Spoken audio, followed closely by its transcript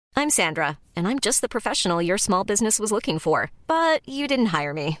I'm Sandra, and I'm just the professional your small business was looking for. But you didn't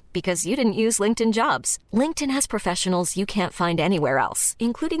hire me because you didn't use LinkedIn Jobs. LinkedIn has professionals you can't find anywhere else,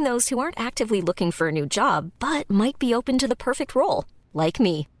 including those who aren't actively looking for a new job, but might be open to the perfect role, like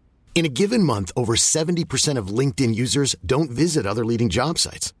me. In a given month, over 70% of LinkedIn users don't visit other leading job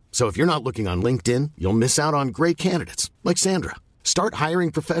sites. So if you're not looking on LinkedIn, you'll miss out on great candidates like Sandra. Start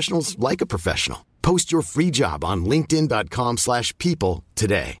hiring professionals like a professional. Post your free job on linkedin.com/people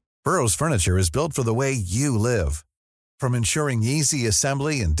today. Burrow's furniture is built for the way you live. From ensuring easy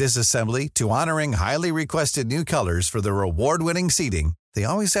assembly and disassembly to honoring highly requested new colors for their award-winning seating, they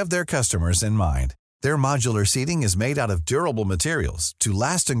always have their customers in mind. Their modular seating is made out of durable materials to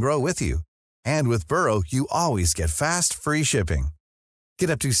last and grow with you. And with Burrow, you always get fast, free shipping.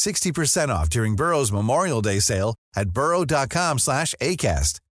 Get up to 60% off during Burrow's Memorial Day sale at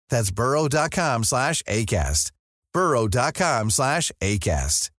burrow.com/ACAST. That's burrow.com/ACAST.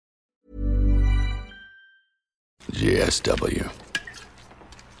 burrow.com/ACAST. GSW.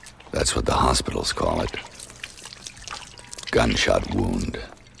 That's what the hospitals call it. Gunshot wound.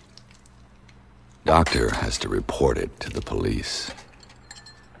 Doctor has to report it to the police.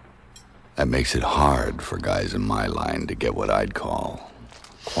 That makes it hard for guys in my line to get what I'd call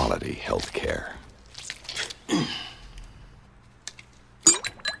quality health care.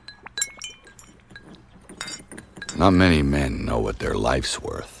 Not many men know what their life's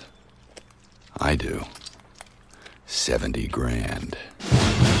worth. I do. 70 grand.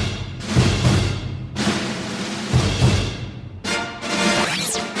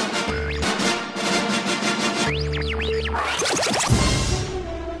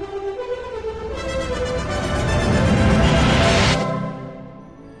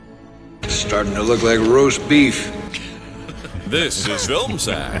 Starting to look like roast beef. This is Film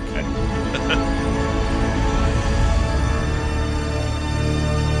Sack.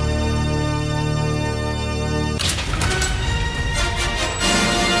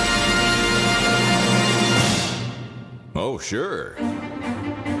 Oh, sure.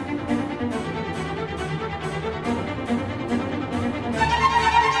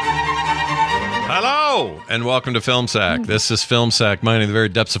 Hello, and welcome to Film Sack. This is Film Sack, mining the very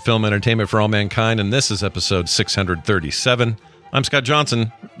depths of film entertainment for all mankind, and this is episode 637. I'm Scott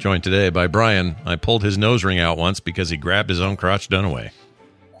Johnson, joined today by Brian. I pulled his nose ring out once because he grabbed his own crotch Dunaway.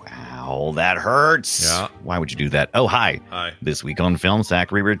 Wow, that hurts. Yeah. Why would you do that? Oh, hi. Hi. This week on Film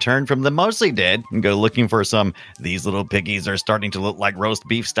Sack, we return from the mostly dead and go looking for some "these little piggies are starting to look like roast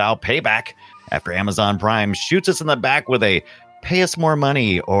beef" style payback after Amazon Prime shoots us in the back with a "pay us more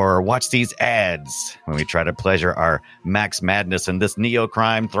money" or "watch these ads" when we try to pleasure our Max Madness in this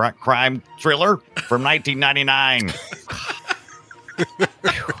neo-crime crime thriller from 1999.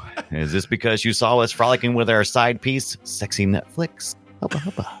 Is this because you saw us frolicking with our side piece, sexy Netflix? Hubba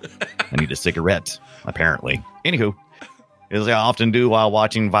hubba. I need a cigarette, apparently. Anywho, as I often do while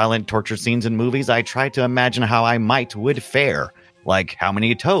watching violent torture scenes in movies, I try to imagine how I would fare. Like, how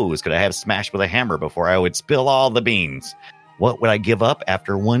many toes could I have smashed with a hammer before I would spill all the beans? What would I give up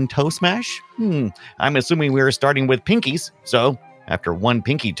after one toe smash? I'm assuming we were starting with pinkies, so after one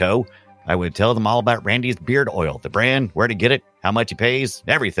pinky toe, I would tell them all about Randy's beard oil, the brand, where to get it, how much he pays,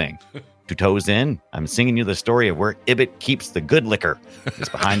 everything. 2 toes in, I'm singing you the story of where Ibbot keeps the good liquor. It's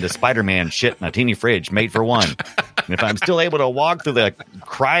behind the Spider-Man shit in a teeny fridge made for one. And if I'm still able to walk through the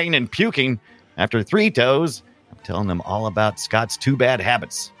crying and puking after 3 toes, I'm telling them all about Scott's 2 bad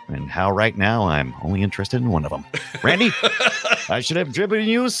habits and how right now I'm only interested in one of them. Randy, I should have driven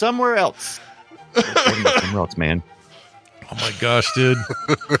you somewhere else. Somewhere else, man. Oh my gosh, dude.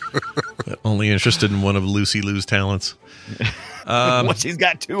 Only interested in one of Lucy Lou's talents. Well, she's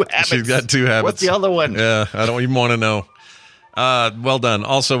got 2 habits. She's got 2 habits. What's the other one? Yeah, I don't even want to know. Well done.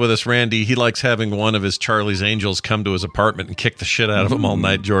 Also with us, Randy. He likes having one of his Charlie's Angels come to his apartment and kick the shit out of him all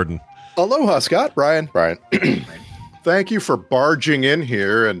night, Jordan. Aloha, Scott. Brian. Thank you for barging in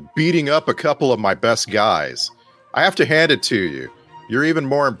here and beating up a couple of my best guys. I have to hand it to you. You're even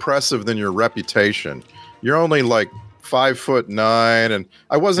more impressive than your reputation. You're only like 5'9", and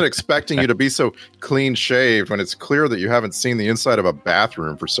I wasn't expecting you to be so clean shaved when it's clear that you haven't seen the inside of a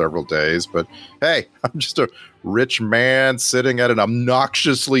bathroom for several days. But hey, I'm just a rich man sitting at an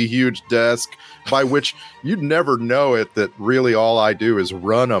obnoxiously huge desk by which you'd never know it that really all I do is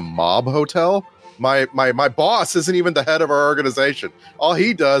run a mob hotel. My boss isn't even the head of our organization. All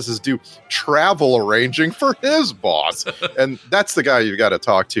he does is do travel arranging for his boss. And that's the guy you've got to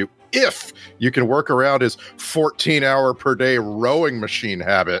talk to if you can work around his 14-hour per day rowing machine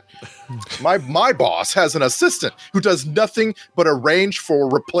habit. My boss has an assistant who does nothing but arrange for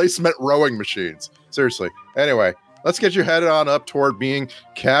replacement rowing machines. Seriously. Anyway, Let's get you headed on up toward being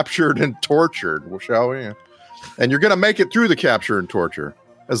captured and tortured, shall we? And you're going to make it through the capture and torture,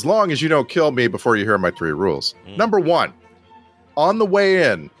 as long as you don't kill me before you hear my 3 rules. Number 1, on the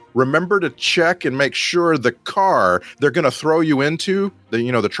way in, remember to check and make sure the car they're going to throw you into,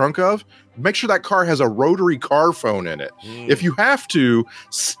 the trunk of, make sure that car has a rotary car phone in it. If you have to,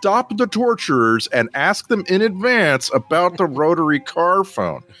 stop the torturers and ask them in advance about the rotary car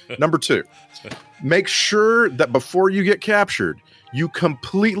phone. Number 2, make sure that before you get captured, you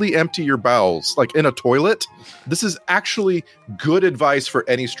completely empty your bowels, like in a toilet. This is actually good advice for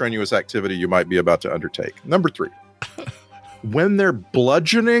any strenuous activity you might be about to undertake. Number 3, when they're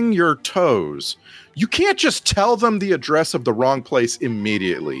bludgeoning your toes, you can't just tell them the address of the wrong place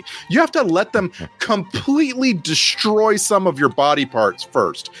immediately. You have to let them completely destroy some of your body parts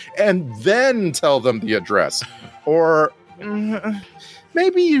first, and then tell them the address. Or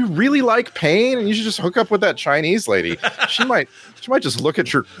maybe you really like pain, and you should just hook up with that Chinese lady. She might just look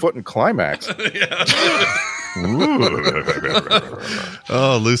at your foot and climax.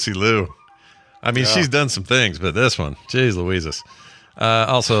 Oh, Lucy Liu. I mean, she's done some things, but this one, geez Louises.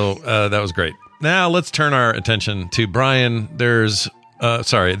 Also, that was great. Now let's turn our attention to Brian. There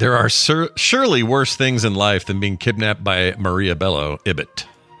are surely worse things in life than being kidnapped by Maria Bello Ibit.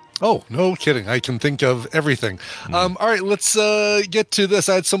 Oh, no kidding. I can think of everything. All right, let's get to this.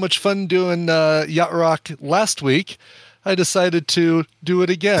 I had so much fun doing Yacht Rock last week. I decided to do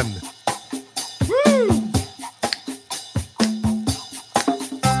it again. Woo!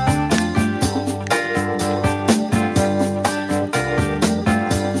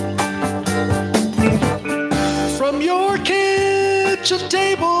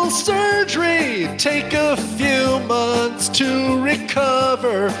 Table surgery, take a few months to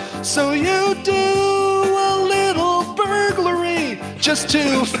recover, so you do a little burglary just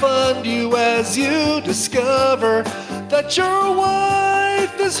to fund you as you discover that your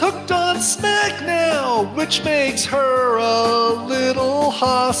wife is hooked on smack now, which makes her a little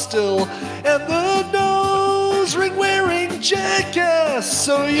hostile, and the nose ring wearing jackass,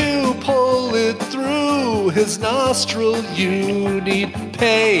 so you pull it through his nostril. You need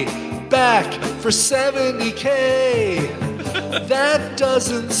payback for $70K. That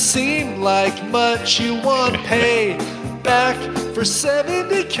doesn't seem like much. You want payback for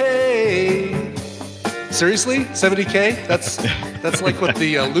 $70K. Seriously? $70K? That's like what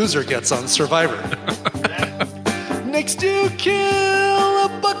the loser gets on Survivor. Next you kill a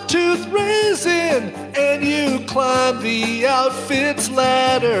bucktooth raisin, and you climb the outfit's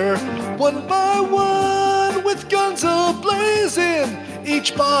ladder, one by one with guns a-blazing.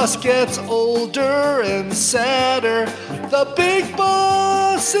 Each boss gets older and sadder. The big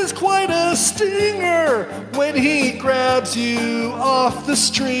boss is quite a stinger when he grabs you off the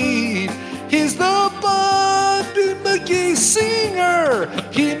street. He's the Bobby McGee singer.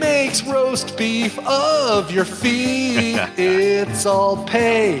 He makes roast beef of your feet. It's all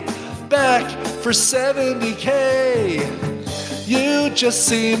pay back for $70K. You just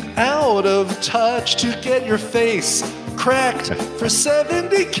seem out of touch to get your face cracked for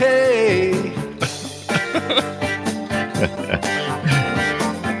 $70K.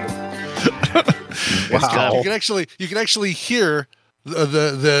 Wow. You can actually hear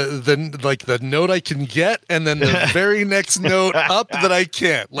the note I can get, and then the very next note up that I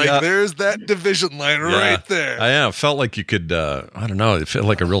can't. There's that division line right there. It felt like you could. I don't know. It felt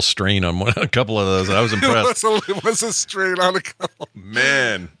like a real strain on a couple of those. I was impressed. It was a strain on a couple.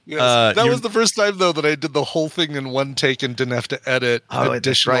 Man, yes. That was the first time though that I did the whole thing in one take and didn't have to edit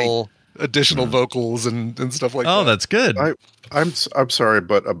additional vocals and stuff like that. Oh, that's good. I'm sorry,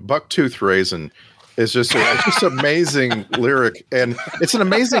 but a bucktooth raisin. It's just amazing lyric, and it's an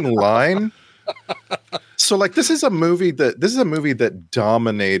amazing line. So, this is a movie that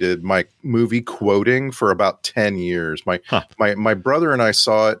dominated my movie quoting for about 10 years. My brother and I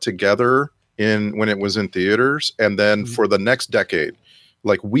saw it together when it was in theaters, and then for the next decade.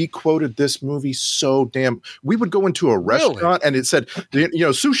 We quoted this movie so damn. We would go into a restaurant and it said,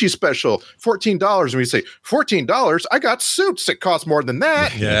 sushi special, $14, and we say, $14? I got suits that cost more than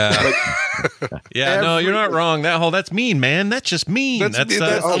that. Yeah, no, you're not wrong. That's mean, man. That's just mean. I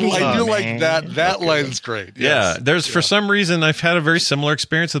do like that. That line's great. Yes. Yeah, for some reason I've had a very similar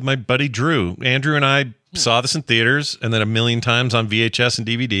experience with my buddy Drew. Andrew and I saw this in theaters, and then a million times on VHS and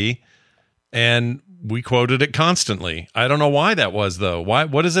DVD, and we quoted it constantly. I don't know why that was, though.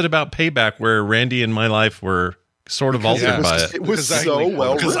 What is it about Payback where Randy and my life were sort of altered by it? It was so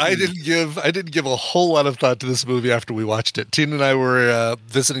well because I didn't give a whole lot of thought to this movie after we watched it. Tina and I were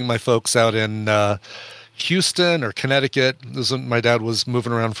visiting my folks out in Houston or Connecticut. This was when my dad was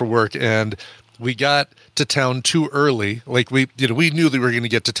moving around for work, and we got to town too early. Like we knew that we were going to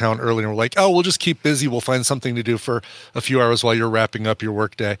get to town early, and we're like, oh, we'll just keep busy. We'll find something to do for a few hours while you're wrapping up your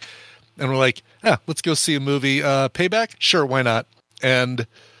workday. And we're like, let's go see a movie. Payback? Sure, why not? And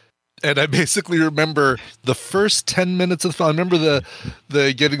I basically remember the first 10 minutes of the film. I remember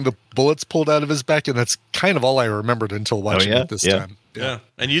the getting the bullets pulled out of his back, and that's kind of all I remembered until watching it this time. Yeah.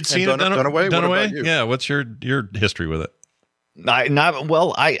 And you'd seen it done away? Done What away? about you? Yeah. What's your history with it? I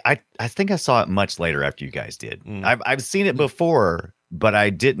think I saw it much later after you guys did. I've seen it before, but I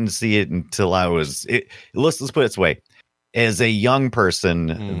didn't see it until I was. Let's put it this way: as a young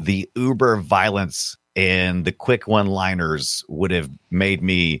person, the uber violence and the quick one-liners would have made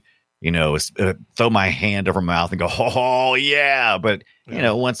me, throw my hand over my mouth and go, "Oh yeah!" But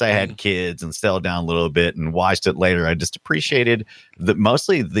once I had kids and settled down a little bit and watched it later, I just appreciated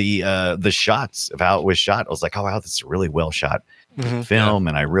mostly the shots of how it was shot. I was like, "Oh wow, this is a really well shot film,"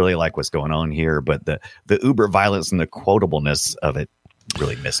 and I really like what's going on here. But the uber violence and the quotableness of it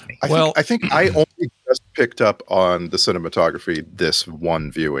really missed me. I think I only just picked up on the cinematography this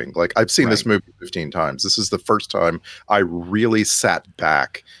one viewing. Like I've seen this movie 15 times. This is the first time I really sat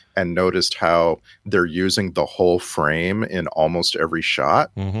back and noticed how they're using the whole frame in almost every shot.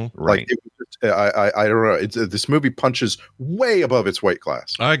 Right. I don't know. This movie punches way above its weight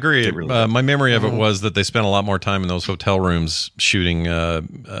class. I agree. My memory of it was that they spent a lot more time in those hotel rooms shooting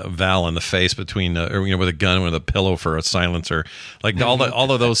Val in the face between, with a gun with a pillow for a silencer. Like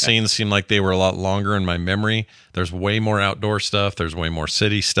all of those scenes seem like they were a lot longer in my memory. There's way more outdoor stuff. There's way more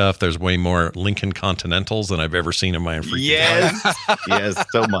city stuff. There's way more Lincoln Continentals than I've ever seen in my freaking life. Yes,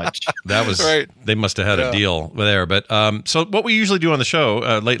 so much. That was right. They must have had a deal there. But so what we usually do on the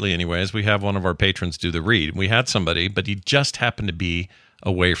show lately, anyways, we have one of our patrons do the read. We had somebody, but he just happened to be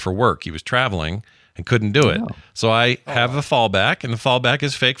away for work. He was traveling and couldn't do it. So I have a fallback, and the fallback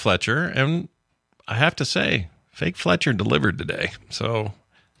is Fake Fletcher. And I have to say, Fake Fletcher delivered today. So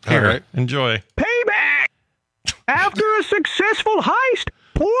here, enjoy. Payback! After a successful heist,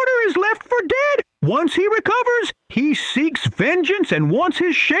 Porter is left for dead. Once he recovers, he seeks vengeance and wants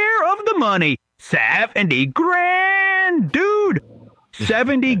his share of the money. 70 grand, dude!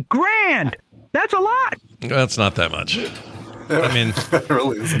 70 grand! That's a lot! That's not that much. I mean,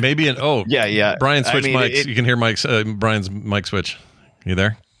 maybe Brian switched mics. You can hear Brian's mic switch. You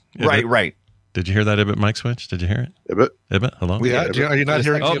there? Right. Did you hear that Ibbot mic switch? Did you hear it? Ibbot? Hello? Are you not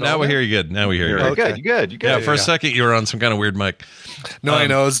hearing it? Oh, now we hear you good. Now we hear you. Okay. You're good. Yeah, for a second you were on some kind of weird mic. No, I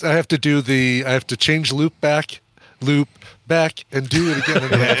know. I have to change loop back, and do it again.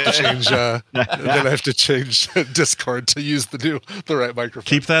 And then I have to change Discord to use the right microphone.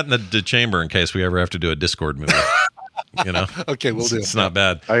 Keep that in the chamber in case we ever have to do a Discord movie. Okay, we'll do. It's not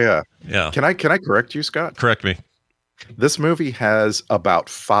bad. Yeah. Can I correct you, Scott? Correct me. This movie has about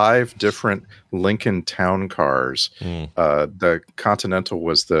 5 different Lincoln town cars. The Continental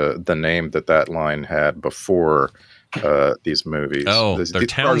was the name that line had before these movies. Oh, they're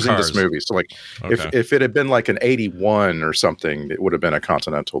town cars in this movie. So like if it had been like an 81 or something, it would have been a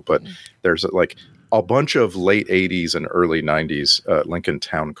Continental. But there's like a bunch of late 80s and early 90s Lincoln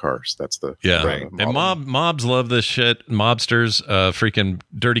town cars. That's the and mobs love this shit. Mobsters, freaking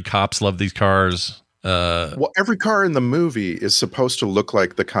dirty cops love these cars. Well, every car in the movie is supposed to look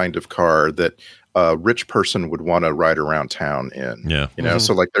like the kind of car that a rich person would want to ride around town in. Yeah,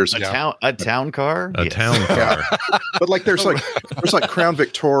 so like there's a town car, town car. But like there's like Crown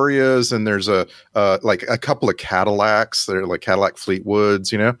Victorias, and there's a couple of Cadillacs. They're like Cadillac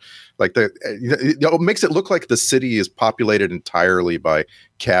Fleetwoods. Like it makes it look like the city is populated entirely by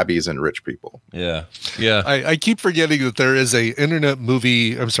cabbies and rich people. Yeah. I keep forgetting that there is a internet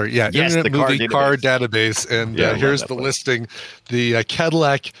movie. I'm sorry. Yeah, internet movie car database, and here's the listing: the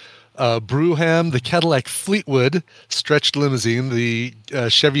Cadillac Brewham, the Cadillac Fleetwood stretched limousine, the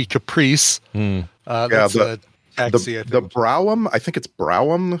Chevy Caprice. That's a taxi. The Browham, I think it's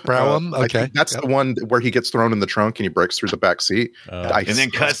Browham. Okay, that's the one where he gets thrown in the trunk and he breaks through the back seat. And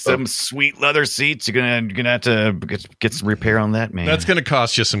then custom sweet leather seats. You're gonna have to get some repair on that, man. That's gonna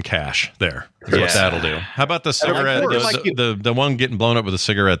cost you some cash there. That's what that'll do. How about the cigarette? The one getting blown up with a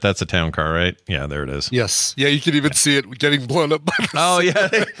cigarette, that's a town car, right? Yeah, there it is. Yes. Yeah, you can even see it getting blown up by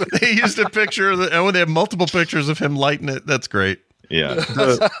the they used a picture they have multiple pictures of him lighting it. That's great. Yeah.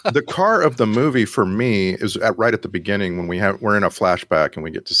 The car of the movie for me is right at the beginning when we're in a flashback and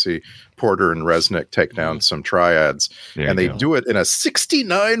we get to see Porter and Resnick take down some triads, and they do it in a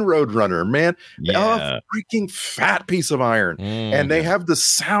 69 Roadrunner, man. A freaking fat piece of iron. And they have the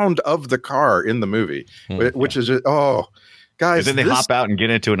sound of the car in the movie, which is just, guys. And then they hop out and get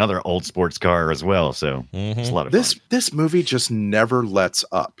into another old sports car as well. So it's a lot of fun. This movie just never lets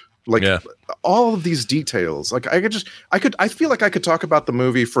up. Like all of these details. Like I feel like I could talk about the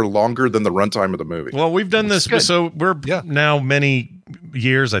movie for longer than the runtime of the movie. Well, we've done this. So we're now many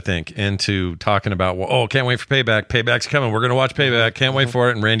years, I think, into talking about, can't wait for Payback. Payback's coming. We're going to watch Payback. Can't wait for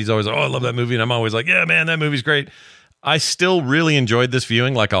it. And Randy's always like, I love that movie. And I'm always like, yeah, man, that movie's great. I still really enjoyed this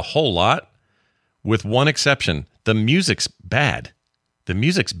viewing, like a whole lot, with one exception. The music's bad. The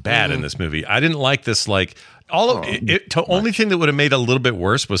music's bad in this movie. I didn't like this, like, only thing that would have made it a little bit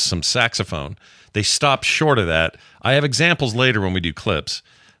worse was some saxophone. They stopped short of that. I have examples later when we do clips,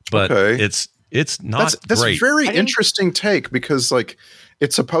 but it's not that's great. a very interesting take because like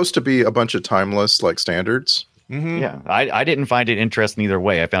it's supposed to be a bunch of timeless like standards. Mm-hmm. Yeah, I didn't find it interesting either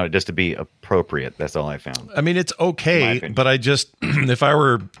way. I found it just to be appropriate. That's all I found. I mean, it's okay, but I just if I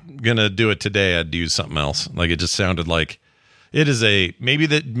were gonna do it today, I'd use something else. Like it just sounded like. It is maybe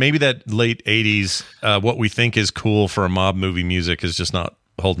that late 80s what we think is cool for a mob movie music is just not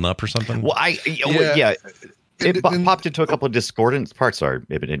holding up or something. Well, it popped into a couple of discordant parts. Sorry,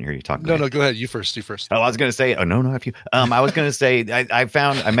 maybe I didn't hear you talk. No, go ahead. You first. Oh, I was going to say. Oh no, if you. I was going to say. I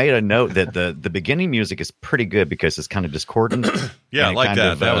made a note that the beginning music is pretty good because it's kind of discordant. Yeah, I like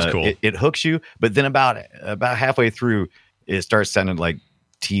that. That was cool. It hooks you, but then about halfway through, it starts sounding like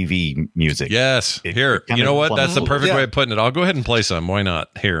TV music. Yes. Here, you know what? That's the perfect way of putting it. I'll go ahead and play some. Why not?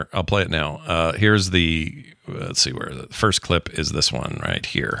 Here, I'll play it now. Here's the, let's see where the first clip is this one right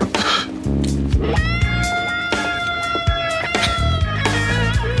here.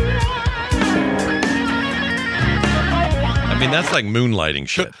 I mean, that's like moonlighting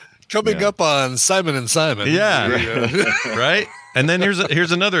shit. Coming up on Simon and Simon. Yeah. Right? And then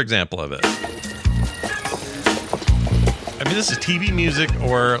here's another example of it. I mean, this is TV music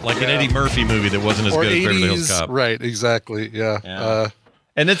or like an Eddie Murphy movie that wasn't as good as Beverly Hills Cop. Right, exactly. Yeah.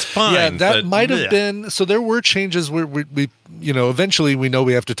 And it's fine. Yeah, that might have been. So there were changes where we eventually we know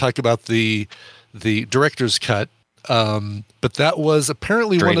we have to talk about the director's cut. But that was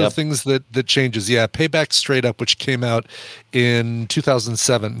apparently one of the things that changes. Yeah, Payback Straight Up, which came out in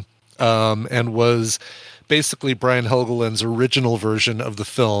 2007, and was basically Brian Helgeland's original version of the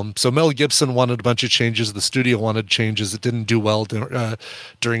film. So Mel Gibson wanted a bunch of changes. The studio wanted changes. It didn't do well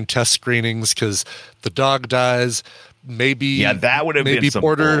during test screenings because the dog dies. Maybe that would have been some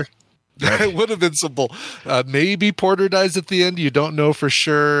Porter. It would have been simple. Maybe Porter dies at the end. You don't know for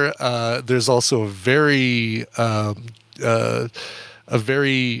sure. There's also a very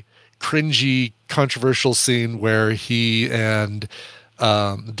cringy, controversial scene where he and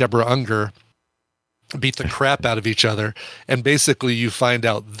Deborah Unger beat the crap out of each other, and basically you find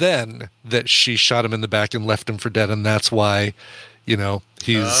out then that she shot him in the back and left him for dead, and that's why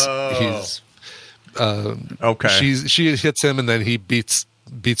he's okay. She hits him and then he beats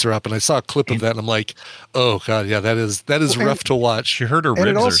her up, and I saw a clip of that and I'm like, oh god, yeah, that is rough to watch. She hurt her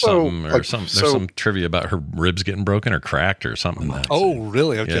ribs or something, there's some trivia about her ribs getting broken or cracked or something. Oh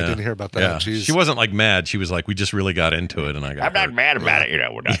really? Okay, I didn't hear about that. Yeah. She wasn't like mad. She was like, we just really got into it, and I'm not mad about it.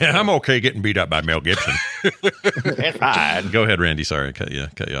 We're not. Yeah, I'm okay getting beat up by Mel Gibson. It's fine. Go ahead, Randy. Sorry, I cut you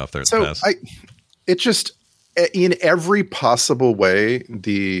off there. So it just in every possible way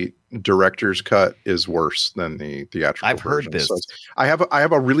the director's cut is worse than the theatrical I've version. heard this. So I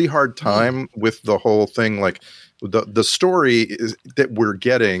have a really hard time with the whole thing. Like the story is that we're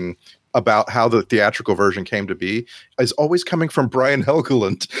getting about how the theatrical version came to be is always coming from Brian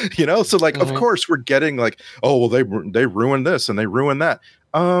Helgeland, So like, of course we're getting like, oh, well, they ruined this and they ruined that.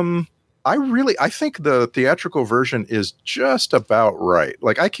 I think the theatrical version is just about right.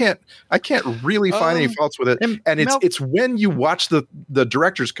 Like I can't really find any faults with it. And it's when you watch the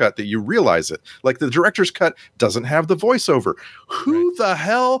director's cut that you realize it. Like the director's cut doesn't have the voiceover. Who the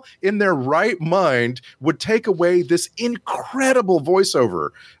hell in their right mind would take away this incredible voiceover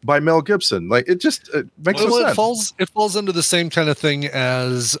by Mel Gibson? Like it just makes no sense. It falls into the same kind of thing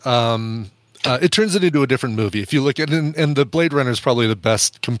as it turns it into a different movie. If you look at it, and the Blade Runner is probably the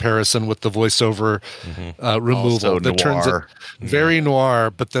best comparison with the voiceover removal. Also that turns it very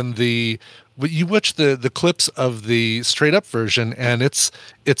noir. But then you watch the clips of the straight up version, and it's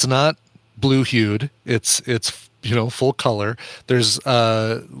not blue hued. It's full color. There's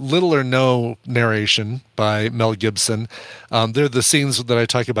little or no narration by Mel Gibson. They're the scenes that I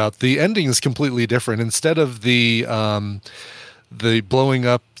talk about. The ending is completely different. Instead of the blowing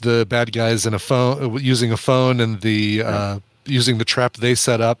up the bad guys in a phone using a phone and using the trap they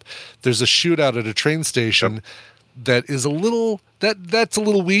set up, there's a shootout at a train station that is that's a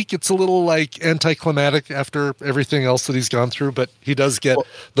little weak. It's a little like anticlimactic after everything else that he's gone through, but he does get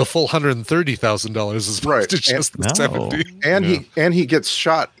the full $130,000 as opposed to just the 70. And he gets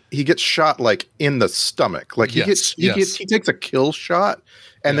shot. He gets shot like in the stomach. Like he takes a kill shot.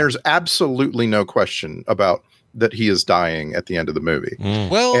 And there's absolutely no question about that he is dying at the end of the movie.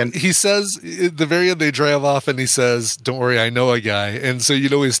 Well, and he says at the very end they drive off and he says, "Don't worry, I know a guy." And so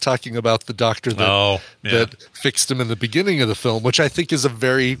he's talking about the doctor that fixed him in the beginning of the film, which I think is a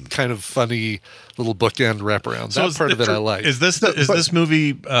very kind of funny little bookend wraparound. So that part of it I like. Is this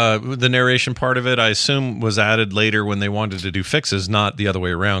movie the narration part of it? I assume was added later when they wanted to do fixes, not the other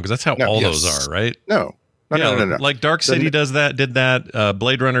way around, because that's how those are, right? No. No. Like Dark City did that.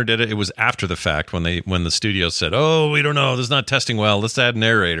 Blade Runner did it. It was after the fact when the studio said, "Oh, we don't know, this is not testing well. Let's add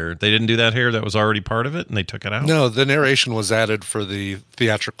narrator." They didn't do that here. That was already part of it, and they took it out. No, the narration was added for the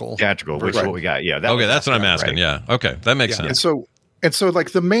theatrical, which is what we got. Yeah. That's what I'm asking. Right. Yeah. Okay, that makes sense. And so,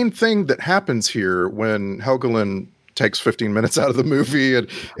 like the main thing that happens here when Helgeland takes 15 minutes out of the movie and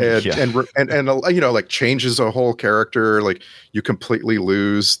like changes a whole character, like you completely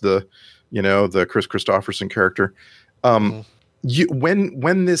lose the Chris Christopherson character.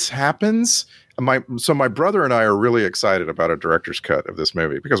 When this happens, my brother and I are really excited about a director's cut of this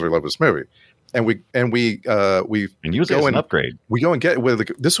movie because we love this movie, and we use it as an upgrade. We go and get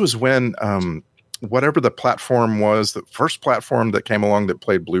this was when whatever the platform was, the first platform that came along that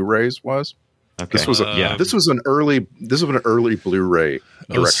played Blu-rays was. Okay. This was an early Blu-ray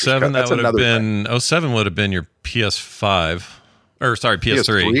director's cut. That's another thing. 07 would have been your PS5. Or sorry,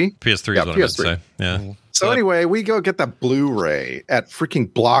 PS3. PS3 is what I meant to say. Yeah. So anyway, we go get the Blu-ray at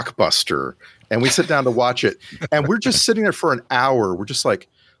freaking Blockbuster, and we sit down to watch it. And we're just sitting there for an hour. We're just like,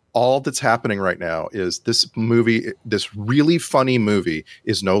 all that's happening right now is this movie, this really funny movie,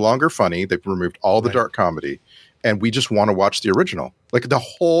 is no longer funny. They've removed all the dark comedy, and we just want to watch the original. Like the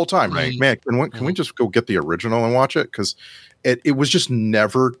whole time. Right. Man, can we just go get the original and watch it? Because it was just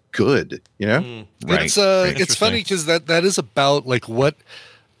never good, Right. It's funny because that is about like what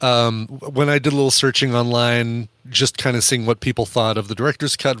when I did a little searching online, just kind of seeing what people thought of the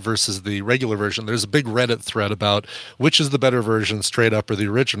director's cut versus the regular version. There's a big Reddit thread about which is the better version, straight up, or the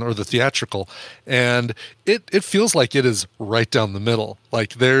original or the theatrical, and it feels like it is right down the middle.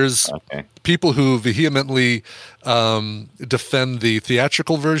 Like there's people who vehemently defend the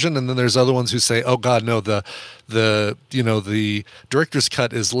theatrical version, and then there's other ones who say, "Oh God, no, the director's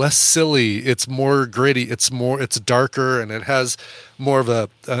cut is less silly. It's more gritty. It's darker, and it has more of a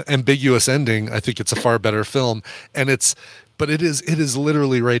ambiguous ending. I think it's a far better film." And but it is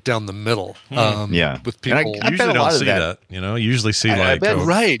literally right down the middle. With people, I usually don't see that. You usually see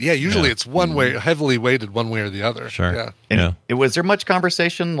right. Yeah, usually it's one way, heavily weighted one way or the other. Sure. Yeah. Was there much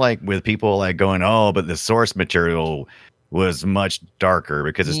conversation like with people like going, "Oh, but the source material was much darker,"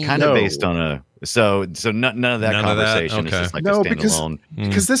 because it's kind of based on a so none of that conversation. It's just like a standalone.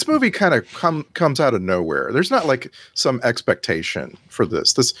 Because this movie kind of comes out of nowhere. There's not like some expectation for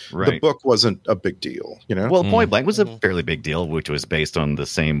this. The book wasn't a big deal, Well, Point Blank was a fairly big deal, which was based on the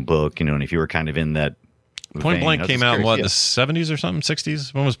same book, and if you were kind of in that Point Blank came out in the 70s or something?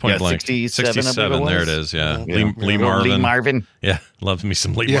 60s? When was Point Blank? 67. There it is. Yeah. Lee Marvin. Yeah. Love me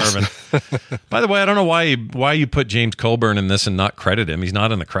some Lee Marvin. By the way, I don't know why you put James Coburn in this and not credit him. He's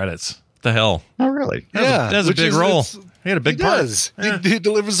not in the credits. What the hell? Oh, really? That's a big role. He had a big part. Yeah. He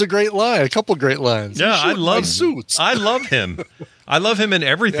delivers a great line, a couple great lines. Yeah, I love Suits. I love him. I love him in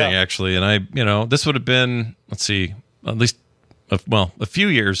everything, actually. And this would have been, let's see, at least a few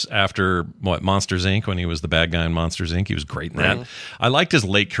years after Monsters Inc. when he was the bad guy in Monsters Inc. He was great in that. I liked his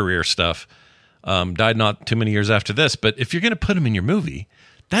late career stuff. Died not too many years after this. But if you're going to put him in your movie,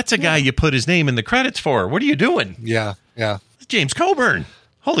 that's a guy you put his name in the credits for. What are you doing? Yeah. It's James Coburn.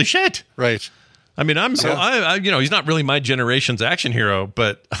 Holy shit! Right. I mean, he's not really my generation's action hero,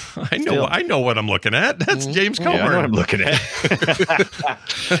 but I know what I'm looking at. That's James Coburn. I know what I'm looking at.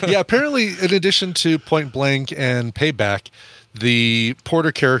 Apparently, in addition to Point Blank and Payback, the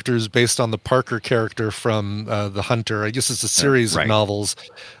Porter character is based on the Parker character from The Hunter. I guess it's a series of novels.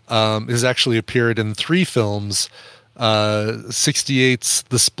 Has actually appeared in 3 films. 68's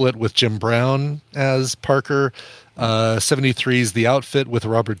The Split with Jim Brown as Parker. 73's The Outfit with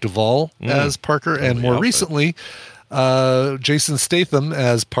Robert Duvall as Parker, and more recently, Jason Statham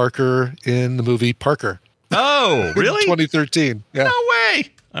as Parker in the movie Parker. Oh, really? 2013. Yeah. No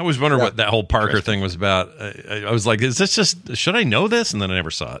way. I was wondering what that whole Parker thing was about. I was like, is this just, should I know this? And then I never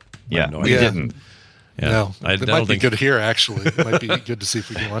saw it. Yeah, no, I didn't. Yeah. No, it might be good here, actually. It might be good to see if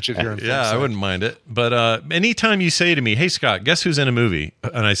we can watch it here. I wouldn't mind it. But anytime you say to me, "Hey, Scott, guess who's in a movie?"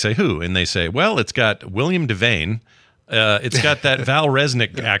 And I say, "Who?" And they say, "Well, it's got William Devane. It's got that Val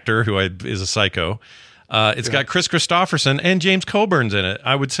Resnick actor who is a psycho. It's got Chris Christopherson and James Coburn's in it."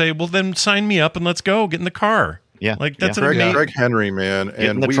 I would say, "Well, then sign me up and let's go. Get in the car." Yeah, like that's Greg Henry, man, Get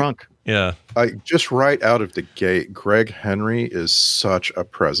in the trunk. Yeah. Just right out of the gate, Greg Henry is such a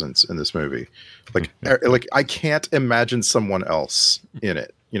presence in this movie. Like I can't imagine someone else in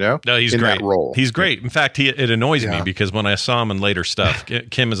it. No, he's in great. That role. He's great. In fact, it annoys me because when I saw him in later stuff,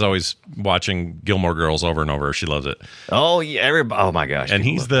 Kim is always watching Gilmore Girls over and over. She loves it. Oh yeah, oh my gosh! And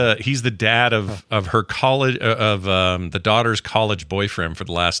he's the dad of her college the daughter's college boyfriend for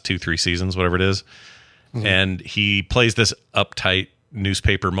the last 2-3 seasons, whatever it is. Mm-hmm. And he plays this uptight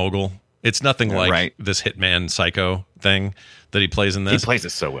newspaper mogul. It's nothing like this hitman psycho thing that he plays in this. He plays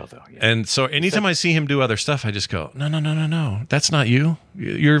it so well, though. Yeah. And so anytime I see him do other stuff, I just go, no. That's not you.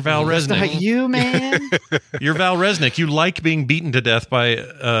 You're Val Resnick. That's not you, man. You're Val Resnick. You like being beaten to death by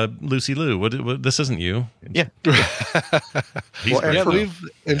Lucy Liu. This isn't you. Yeah. He's a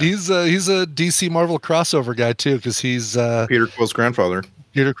DC Marvel crossover guy, too, because he's Peter Quill's grandfather.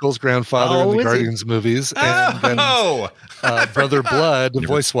 Peter Quill's grandfather in the Guardians movies. And then Brother Blood,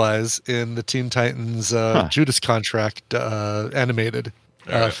 voice-wise, in the Teen Titans Judas Contract animated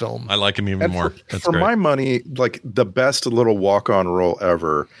film. I like him even more. For my money, like the best little walk-on role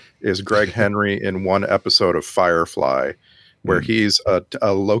ever is Greg Henry in one episode of Firefly, where he's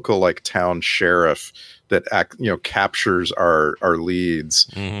a local like town sheriff that captures our leads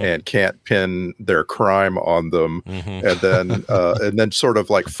and can't pin their crime on them, and then sort of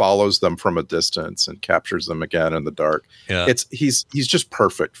like follows them from a distance and captures them again in the dark. Yeah, he's just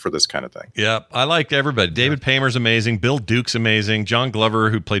perfect for this kind of thing. Yeah, I like everybody. David Paymer's amazing. Bill Duke's amazing. John Glover,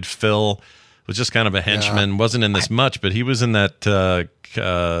 who played Phil, was just kind of a henchman. Wasn't in this much, but he was in that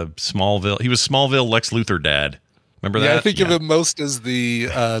Smallville. He was Smallville Lex Luthor dad. Remember that? I think of him most as the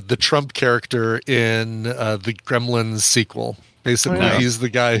Trump character in the Gremlins sequal. Basically, he's the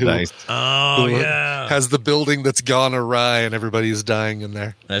guy who has the building that's gone awry and everybody's dying in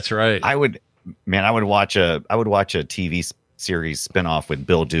there. That's right. I would watch a TV series spinoff with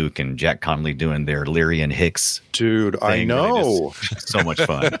Bill Duke and Jack Connolly doing their Leary and Hicks. Dude, I know. So much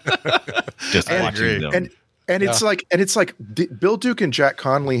fun. Just watching them. And it's like Bill Duke and Jack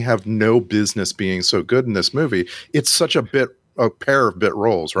Connolly have no business being so good in this movie. It's such a pair of bit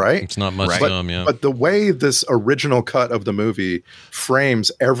roles, right? It's not much to them, yeah. But the way this original cut of the movie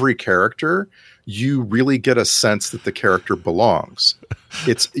frames every character, you really get a sense that the character belongs.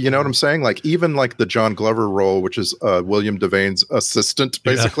 It's, you know what I'm saying? Like even like the John Glover role, which is William Devane's assistant,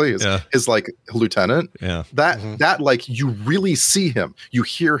 basically is like lieutenant. Yeah. That like you really see him, you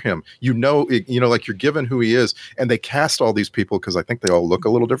hear him, like you're given who he is, and they cast all these people because I think they all look a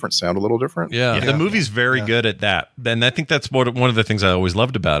little different, sound a little different. Yeah. The movie's very good at that. And I think that's one of the things I always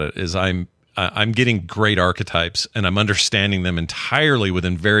loved about it is I'm getting great archetypes and I'm understanding them entirely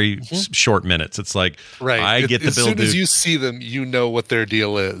within very short minutes. It's like I get the as Bill soon Duke. as you see them, you know what their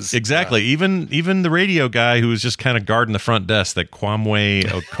deal is. Exactly. Even the radio guy who was just kind of guarding the front desk, that Kwame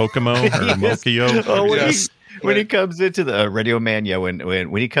Kokomo or Mokio. Oh, when he comes into the radio man,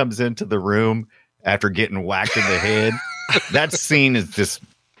 when he comes into the room after getting whacked in the head, that scene is just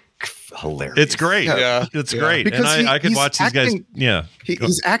hilarious. It's great. It's great. Because and I could watch these guys. Yeah.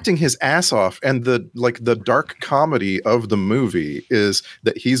 He's acting his ass off, and the dark comedy of the movie is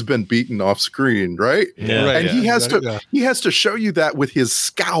that he's been beaten off screen, right? Yeah. And he has to show you that with his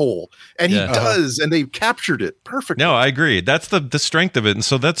scowl, and he does, and they've captured it perfectly. No, I agree. That's the strength of it, and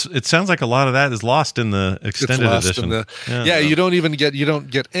so it sounds like a lot of that is lost in the extended edition. You don't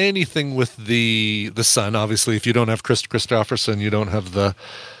get anything with the son. Obviously, if you don't have Chris Christopherson, you don't have the.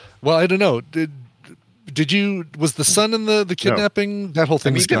 Well, I don't know. Was the son in the kidnapping? No. That whole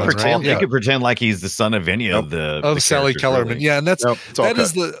thing is gone, right? You could pretend like he's the son of any of the Sally Kellerman.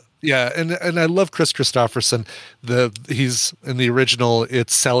 Really. Yeah, and and I love Chris Christopherson. He's in the original.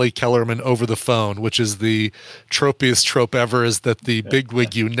 It's Sally Kellerman over the phone, which is the tropiest trope ever. Is that the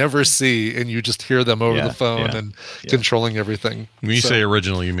bigwig you never see and you just hear them over the phone and controlling everything. When you say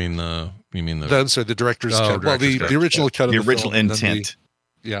original, you mean the. I'm sorry, the director's cut. Well, the original cut of the original film, intent.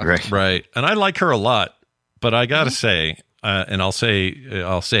 Right. And I like her a lot, but I got to say, and I'll say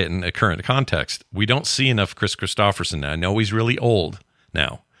it in a current context, we don't see enough Chris Christopherson now. I know he's really old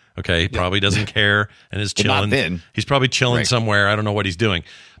now. Okay. He probably doesn't care and is chilling. Not then. He's probably chilling somewhere. I don't know what he's doing.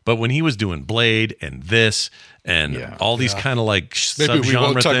 But when he was doing Blade and this and all these kind of like maybe subgenre we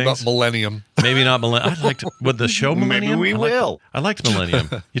won't talk things. about Millennium. Maybe not Millennium. I liked with the show Millennium. Maybe we will. I liked Millennium.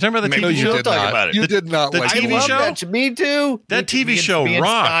 You talking about the TV show? You talk about it. You did not like TV show. That. Me too. That TV show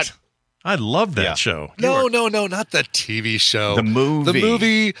rocked. I love that show. No, not the TV show. The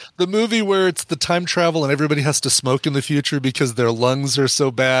movie. The movie where it's the time travel and everybody has to smoke in the future because their lungs are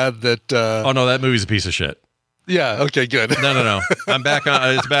so bad that. Oh no, that movie's a piece of shit. Yeah. Okay. Good. No. I'm back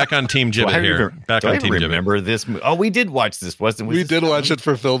on. It's back on Team Gibbet here. Back on Team Gibbet. Remember this? Oh, we did watch this, wasn't we? We did watch it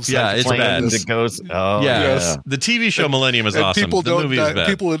for film. Yeah, it's bad. It goes. Oh, yeah. yes. The TV show Millennium is awesome. People the don't. movie is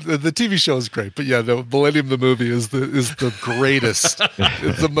bad. The TV show is great, but yeah, the Millennium the movie is the greatest.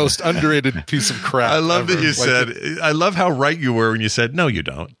 It's the most underrated piece of crap. I love ever. that you said. I love how right you were when you said no, you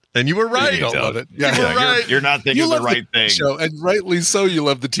don't. And you were right. You don't love it. Yeah, you were right. You're not thinking the right thing. Show, and rightly so. You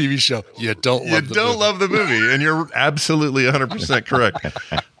love the TV show. You don't love the movie. And you're absolutely 100% correct.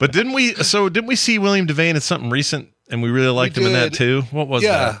 But didn't we see William Devane in something recent, and we really liked him in that too? What was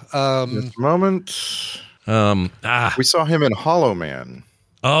that? Just a moment. We saw him in Hollow Man.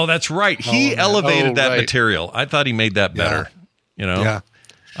 Oh, that's right. He elevated that material. I thought he made that better. You know. Yeah.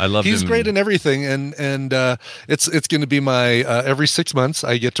 I love him. He's great in everything, and it's going to be my every 6 months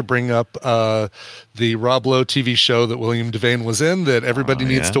I get to bring up the Rob Lowe TV show that William Devane was in that everybody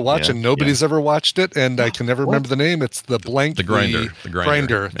needs to watch, and nobody's ever watched it, and I can never remember the name. It's the Grinder. The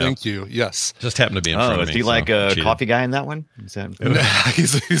Grinder. Yep. Thank you. Yes, just happened to be in front of me. Is he like a coffee guy in that one? He's a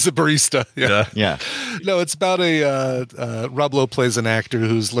barista. Yeah. No, it's about Rob Lowe plays an actor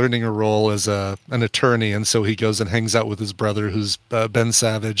who's learning a role as an attorney, and so he goes and hangs out with his brother, who's Ben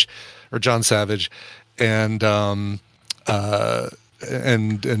Savage. Or John Savage, and has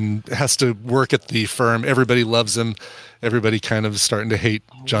to work at the firm. Everybody loves him. Everybody kind of starting to hate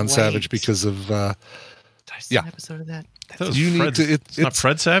John Savage because of. Did I see an episode of that? It's not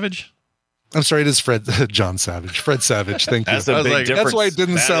Fred Savage. I'm sorry, it is John Savage. Fred Savage, thank you. That's a big difference. That's why it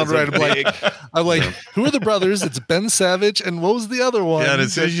didn't sound right. I'm like, who are the brothers? It's Ben Savage, and what was the other one? Yeah, and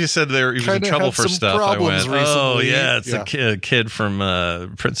as soon as you said he was in trouble for stuff, I went, oh, yeah, it's a kid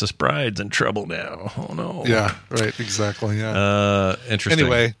from Princess Bride's in trouble now. Oh, no. Yeah, right, exactly, yeah. Interesting.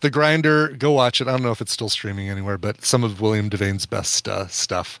 Anyway, The Grinder, go watch it. I don't know if it's still streaming anywhere, but some of William Devane's best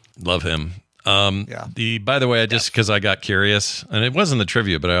stuff. Love him. By the way, because I got curious, and it wasn't the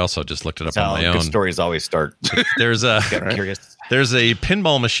trivia, but I also just looked it up on my own. Good stories always start. There's curious. There's a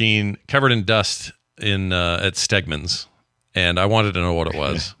pinball machine covered in dust at Stegman's, and I wanted to know what it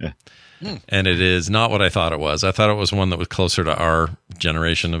was. And it is not what I thought it was. I thought it was one that was closer to our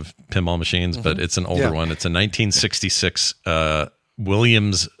generation of pinball machines, but it's an older one. It's a 1966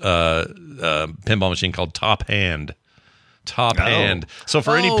 Williams pinball machine called Top Hand. Hand. So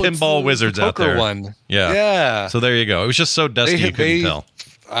for any pinball wizards out there, one. Yeah. So there you go. It was just so dusty you couldn't tell.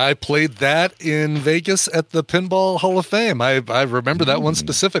 I played that in Vegas at the Pinball Hall of Fame. I remember that one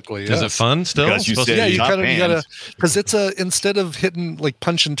specifically. Is it fun still? Because you gotta because it's instead of hitting like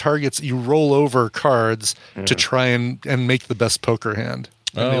punching targets, you roll over cards to try and make the best poker hand.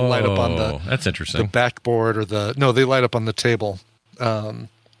 And they light up on that's interesting. The backboard or they light up on the table.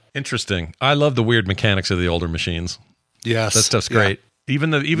 Interesting. I love the weird mechanics of the older machines. Yes, that stuff's great.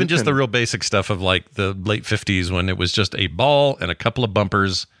 Even the real basic stuff of like the late 50s when it was just a ball and a couple of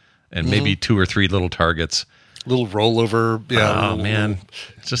bumpers and maybe 2 or 3 little targets. Little rollover, man,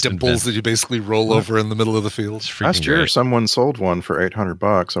 it's just dimples that you basically roll over in the middle of the field. Last year, someone sold one for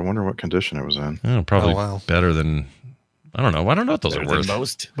 $800. I wonder what condition it was in. Oh, probably better than. I don't know. I don't know what those are worth.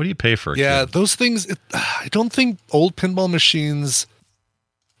 Most. What do you pay for? Those things. I don't think old pinball machines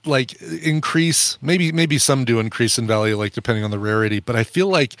like increase. Maybe some do increase in value, like depending on the rarity. But I feel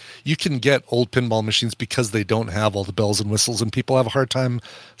like you can get old pinball machines because they don't have all the bells and whistles, and people have a hard time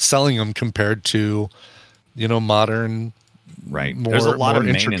selling them compared to, modern. Right. There's a lot of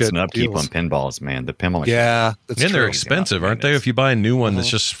maintenance and upkeep on pinballs, man. The pinball machines. Yeah. And they're expensive, aren't they? If you buy a new one that's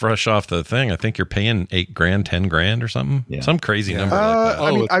just fresh off the thing, I think you're paying $8,000, $10,000 or something. Yeah. Some crazy number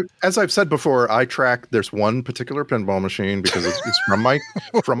like that. As I've said before, I track there's one particular pinball machine because it's from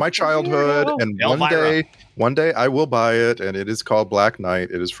my childhood, and one day I will buy it, and it is called Black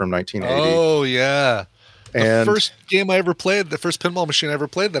Knight. It is from 1980. Oh yeah. And the first game I ever played, the first pinball machine I ever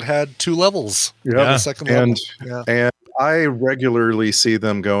played that had 2 levels. Yeah. The second level. And I regularly see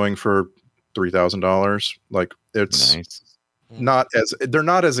them going for $3,000. Like it's they're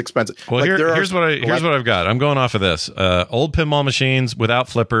not as expensive. Well, like, here's what I've got. I'm going off of this. Old pinball machines without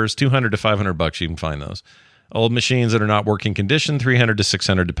flippers, $200 to $500. You can find those. Old machines that are not working condition, $300 to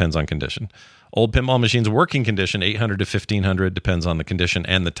 $600, depends on condition. Old pinball machines working condition, $800 to $1,500, depends on the condition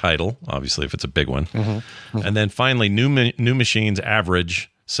and the title. Obviously, if it's a big one. And then finally, new machines average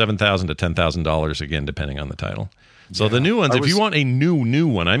 $7,000 to $10,000 again, depending on the title. So the new ones, if you want a new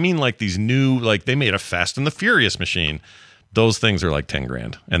one, I mean like these new, like they made a Fast and the Furious machine, those things are like 10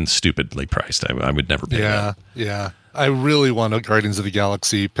 grand and stupidly priced. I would never pay that. Yeah. I really want a Guardians of the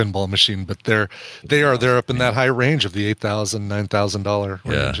Galaxy pinball machine, but they're up in that high range of the $8,000, $9,000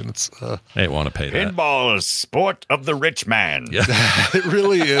 range, and it's I ain't want to pay that. Pinball is sport of the rich man. Yeah. It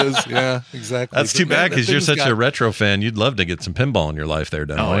really is. Yeah, exactly. That's too bad because you're such a retro fan. You'd love to get some pinball in your life there,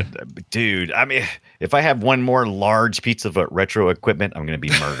 Dunaway. Oh, dude, I mean, if I have one more large piece of retro equipment, I'm going to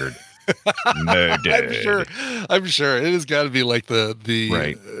be murdered. Murdered. I'm sure it has got to be like the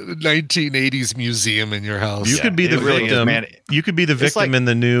Right. 1980s museum in your house. You could be the victim. Man. You could be the victim in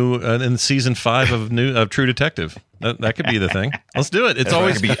the new in season 5 of True Detective. That could be the thing. Let's do it. It's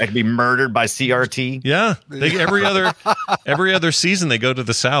always I could be murdered by CRT. Yeah. Every other season they go to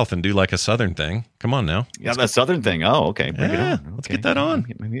the South and do like a Southern thing. Come on now. Yeah, the Southern thing. Oh, okay. Bring it on. Let's get that on.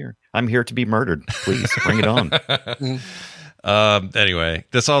 I'm here to be murdered. Please bring it on. Anyway,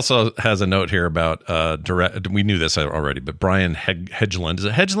 this also has a note here about we knew this already, but Brian Hedgeland. Is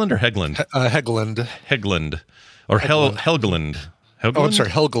it Hedgeland or Hegland? Hegland or Helgeland. Oh, I'm sorry,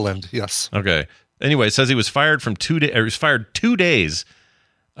 Helgeland. Yes. Okay. Anyway, it says he was fired from 2 days. He was fired 2 days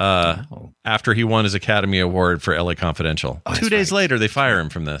after he won his Academy Award for LA Confidential. 2 days later, they fire him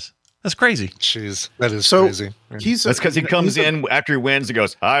from this. That's crazy. Jeez, that is crazy. That's because he comes in after he wins and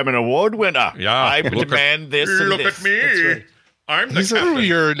goes, "I'm an award winner. Yeah, I demand this. Look and this." at me. Right. I'm the captain.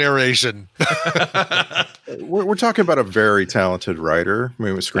 Your narration. We're talking about a very talented writer,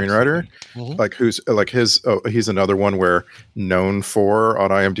 screenwriter, like he's another one where known for on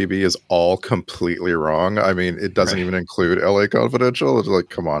IMDb is all completely wrong. I mean, it doesn't even include LA Confidential. It's like,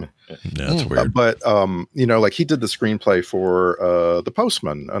 come on. Yeah, that's weird. But like he did the screenplay for The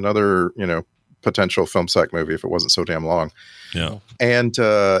Postman, another, potential film sack movie if it wasn't so damn long. Yeah. And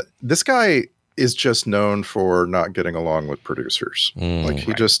this guy is just known for not getting along with producers. Like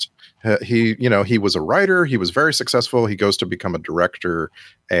he was a writer. He was very successful. He goes to become a director,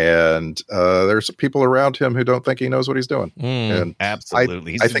 and there's people around him who don't think he knows what he's doing. And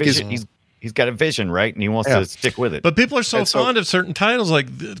absolutely, I think he's got a vision, right? And he wants to stick with it. But people are so fond of certain titles, like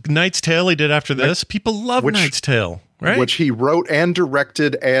Knight's Tale. He did after this. People love Knight's Tale. Right? Which he wrote and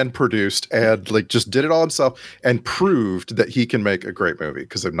directed and produced and just did it all himself and proved that he can make a great movie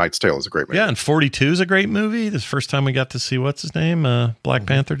because Knight's Tale is a great movie. Yeah, and 42 is a great movie. This first time we got to see what's his name, Black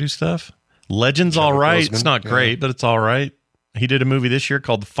Panther do stuff. Legend's all right. It's not great, but it's all right. He did a movie this year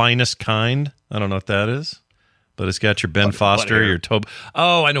called Finest Kind. I don't know what that is, but it's got your Ben Foster, your Tobe.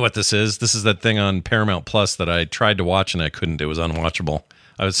 Oh, I know what this is. This is that thing on Paramount Plus that I tried to watch and I couldn't. It was unwatchable.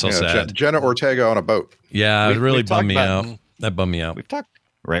 I was so sad. Jenna Ortega on a boat. Yeah, it really bummed me out. That bummed me out. We've talked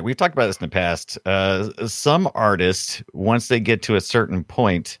about this in the past. Some artists, once they get to a certain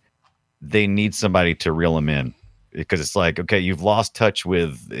point, they need somebody to reel them in because it's like, okay, you've lost touch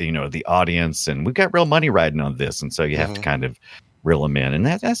with the audience, and we've got real money riding on this, and so you have to kind of reel them in, and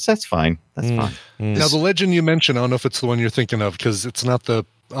that's fine. That's fine. Now, the legend you mentioned, I don't know if it's the one you're thinking of because it's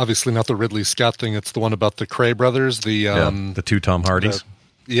obviously not the Ridley Scott thing. It's the one about the Cray brothers, the two Tom Hardys.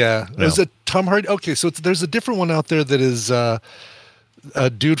 Is it Tom Hardy? Okay, so there's a different one out there that is a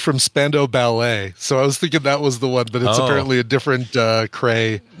dude from Spandau Ballet. So I was thinking that was the one, but it's apparently a different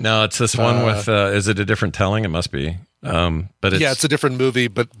Cray. No, it's this one with. Is it a different telling? It must be. But it's a different movie,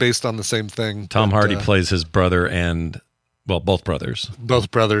 but based on the same thing. Tom Hardy plays his brother and both brothers.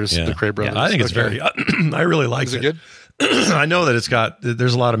 Both brothers, the Cray brothers. Yeah, I think it's very. I really liked it. Is it good? I know that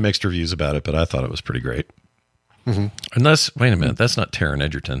there's a lot of mixed reviews about it, but I thought it was pretty great. Unless, wait a minute, that's not Taron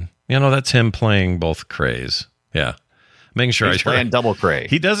Egerton. That's him playing both Crays. Yeah. Making sure he's playing double Cray.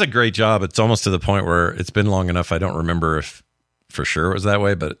 He does a great job. It's almost to the point where it's been long enough. I don't remember if for sure it was that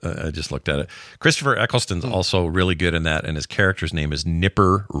way, but I just looked at it. Christopher Eccleston's also really good in that, and his character's name is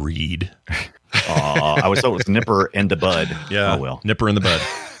Nipper Reed. I was told it was Nipper in the Bud. Yeah. Oh, well. Nipper in the Bud.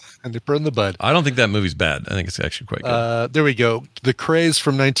 And Nipper in the Bud. I don't think that movie's bad. I think it's actually quite good. There we go. The Craze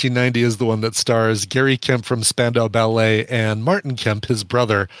from 1990 is the one that stars Gary Kemp from Spandau Ballet and Martin Kemp, his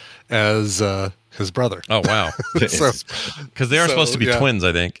brother, as his brother. Oh, wow. Because they are supposed to be twins,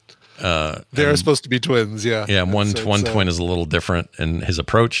 I think. They are supposed to be twins, yeah. Yeah, one twin is a little different in his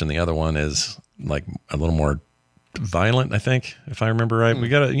approach, and the other one is like a little more violent, I think, if I remember right. We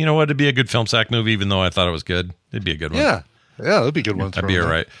got to, it'd be a good film sack movie, even though I thought it was good. It'd be a good one. Yeah, that'd be a good one. That'd be all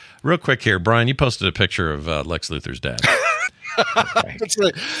right. Real quick here, Brian, you posted a picture of Lex Luthor's dad. That's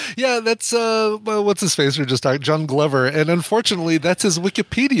right. Yeah, that's what's his face? We're just talking John Glover, and unfortunately, that's his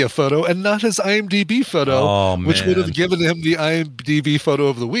Wikipedia photo and not his IMDb photo, which would have given him the IMDb photo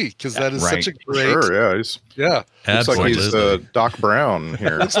of the week because that is such a great. Sure, yeah. Looks like he's Doc Brown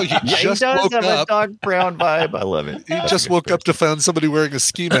here. Looks like he just woke have up. A Doc Brown vibe. I love it. He just woke up to find somebody wearing a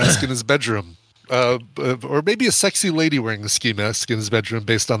ski mask in his bedroom. or maybe a sexy lady wearing a ski mask in his bedroom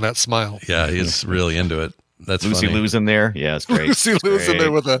based on that smile. Yeah, he's really into it. That's Lucy funny. Lou's in there. Yeah, it's great. Lucy Lou's in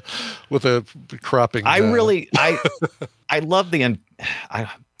there with a cropping. I love the.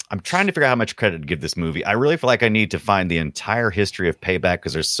 I'm trying to figure out how much credit to give this movie. I really feel like I need to find the entire history of Payback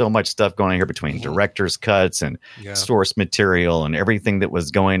because there's so much stuff going on here between director's cuts and source material and everything that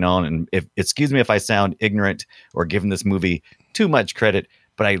was going on. And excuse me if I sound ignorant or giving this movie too much credit,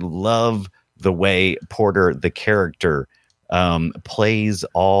 but I love the way Porter, the character, plays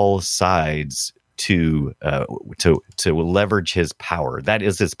all sides to leverage his power. That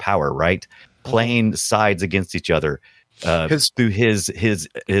is his power, right? Playing sides against each other through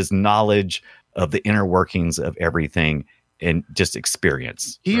his knowledge of the inner workings of everything and just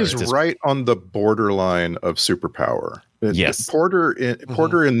experience. He is right on the borderline of superpower. Yes, Porter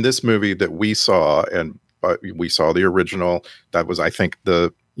in this movie that we saw, and we saw the original. That was, I think,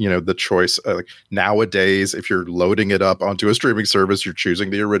 the choice. Nowadays, if you're loading it up onto a streaming service, you're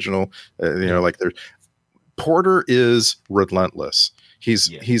choosing the original. Porter is relentless.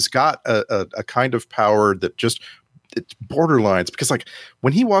 He's got a kind of power that just it's borderlines, because like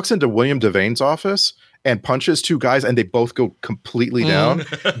when he walks into William Devane's office and punches two guys and they both go completely down,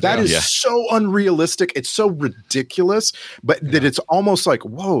 that is so unrealistic. It's so ridiculous, but that it's almost like,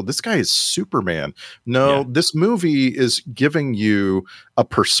 whoa, this guy is Superman. No, this movie is giving you a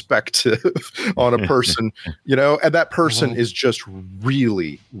perspective on a person, and that person is just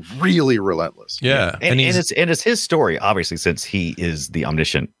really, really relentless. Yeah. And it's his story, obviously, since he is the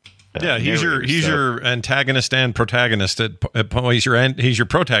omniscient. He's your antagonist and protagonist. He's your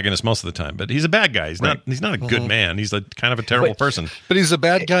protagonist most of the time, but he's a bad guy. He's not a good man. He's kind of a terrible person. But he's a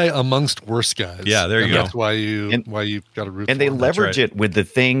bad guy amongst worse guys. Yeah, there you go. That's why you got to root. And for they him. leverage it with the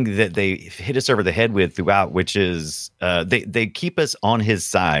thing that they hit us over the head with throughout, which is they keep us on his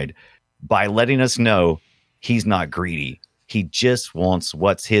side by letting us know he's not greedy. He just wants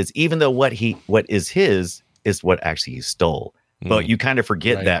what's his, even though what is his is what actually he stole. But you kind of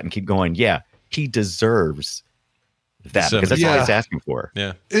forget that and keep going, he deserves that because that's all he's asking for.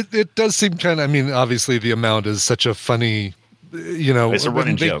 Yeah. It does seem kind of, obviously the amount is such a funny, it's a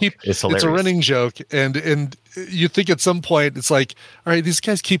running joke. It's hilarious. It's a running joke. And you think at some point it's like, all right, these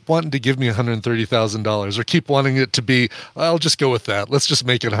guys keep wanting to give me $130,000 or keep wanting it to be, I'll just go with that. Let's just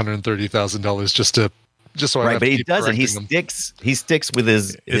make it $130,000 just so I have but to he keep doesn't. He correcting them. sticks with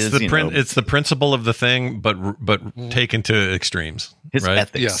his. It's the principle of the thing, but taken to extremes. His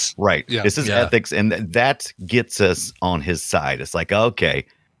ethics, yes. Right? Yeah. This is ethics, and that gets us on his side. It's like okay,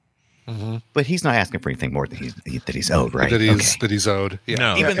 but he's not asking for anything more than he's owed, right? That he's owed. Yeah.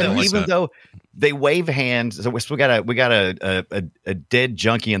 No, even though they wave hands, so we got a dead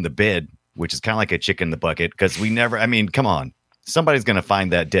junkie in the bed, which is kind of like a chick in the bucket because we never. Come on. Somebody's going to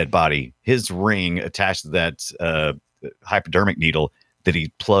find that dead body. His ring attached to that hypodermic needle that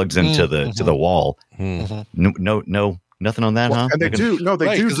he plugs into the wall. No, nothing on that, huh? And they do. No,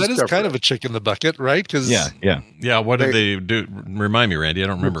 they do. Because that is kind of a chick in the bucket, right? Because yeah. What did they do? Remind me, Randy. I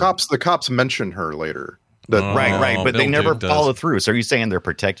don't remember. The cops mention her later. Right. But Bill they never Duke follow through. So are you saying they're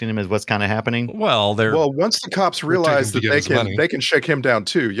protecting him? Is what's kind of happening? Well, once the cops realize that they can shake him down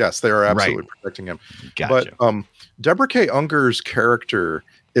too. Yes, they are absolutely protecting him. Gotcha. But Deborah K. Unger's character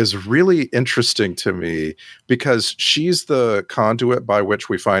is really interesting to me because she's the conduit by which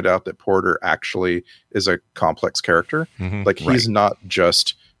we find out that Porter actually is a complex character. Like he's not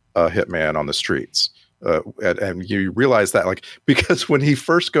just a hitman on the streets. And you realize that, because when he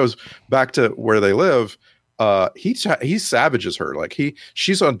first goes back to where they live, he savages her.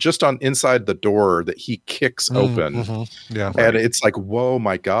 She's just on inside the door that he kicks open. And it's like, whoa,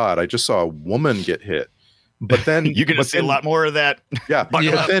 my God, I just saw a woman get hit. But then you're going to see a lot more of that. Yeah. But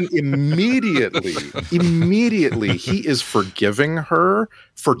then immediately he is forgiving her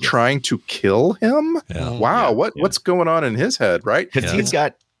for trying to kill him. Yeah. Wow. What's going on in his head? Right. Because he's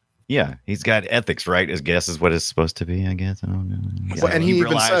got ethics, right? I guess is what it's supposed to be, I guess. I don't know. Well, and he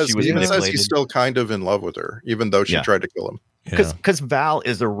even says he's still kind of in love with her, even though she tried to kill him. Because Val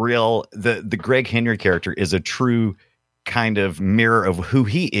is the Greg Henry character is a true kind of mirror of who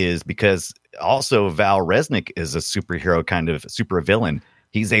he is, because also Val Resnick is a superhero, kind of super villain.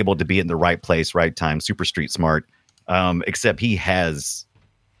 He's able to be in the right place, right time, super street smart, except he has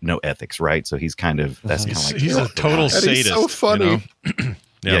no ethics, right? So he's kind of he's a total sadist. He's so funny.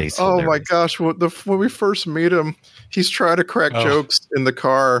 He's my gosh! When we first meet him, he's trying to crack jokes in the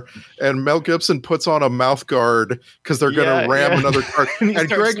car, and Mel Gibson puts on a mouth guard because they're going to ram another car. And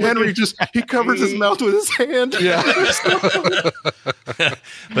Greg Henry he covers his mouth with his hand. Yeah.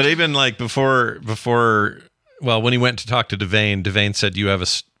 But even before, when he went to talk to Devane said, "You have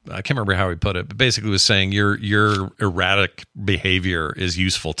I can't remember how he put it, but basically was saying your erratic behavior is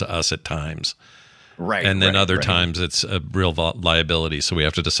useful to us at times. Right. And then other times it's a real liability. So we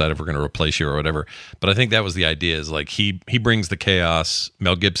have to decide if we're going to replace you or whatever. But I think that was the idea, is like he brings the chaos.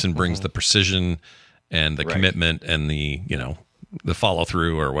 Mel Gibson brings the precision and the commitment and the, the follow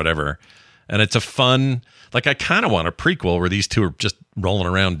through or whatever. And it's a fun, like, I kind of want a prequel where these two are just rolling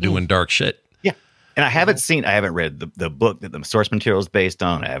around doing dark shit. Yeah. And I haven't read the book that the source material is based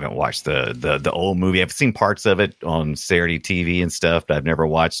on. I haven't watched the old movie. I've seen parts of it on Saturday TV and stuff, but I've never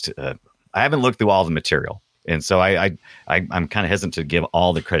watched. I haven't looked through all the material. And so I'm kind of hesitant to give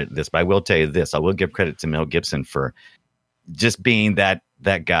all the credit to this, but I will tell you this. I will give credit to Mel Gibson for just being that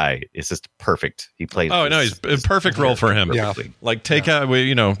guy. Is just perfect. He played. Oh, no, he's a perfect role for him. Perfectly. Yeah. Like out,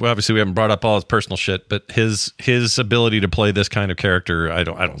 obviously we haven't brought up all his personal shit, but his ability to play this kind of character, I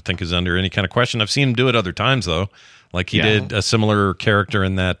don't think is under any kind of question. I've seen him do it other times though. Like he did a similar character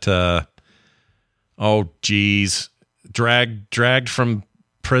in that, dragged from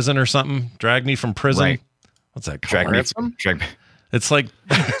prison or something. Drag Me from Prison. Right. What's that called? Drag Ransom? It's like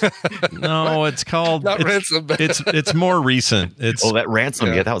no, it's called Ransom. It's more recent. It's that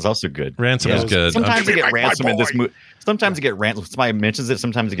Ransom. Yeah, that was also good. Ransom is good. Sometimes you get Ransom in this movie. Sometimes you get Ransom. Somebody mentions it.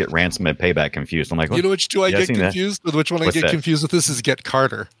 Sometimes you get Ransom and Payback confused. I'm like, you know which two I get confused with? Which one I get confused with? This is Get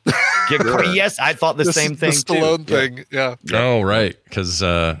Carter. Yes, I thought the same thing. The Stallone thing. Yeah. Oh, right. Because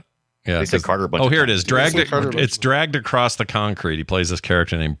they said Carter. Here it is. It's Dragged Across the Concrete. He plays this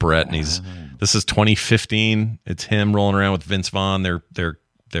character named Brett, and this is 2015. It's him rolling around with Vince Vaughn. They're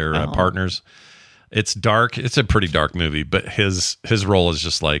partners. It's dark. It's a pretty dark movie, but his role is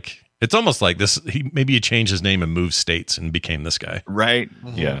just like, it's almost like this. Maybe he changed his name and moved states and became this guy. Right.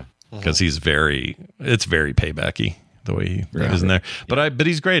 Yeah. Because it's very paybacky the way he is in there. But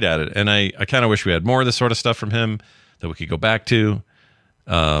he's great at it, and I kind of wish we had more of this sort of stuff from him that we could go back to.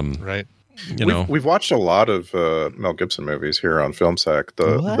 Right. We've watched a lot of Mel Gibson movies here on FilmSack.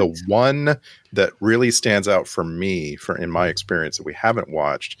 The one that really stands out for me, in my experience, that we haven't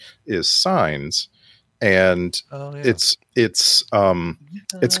watched is Signs, and it's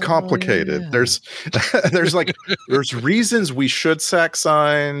complicated. There's there's reasons we should sack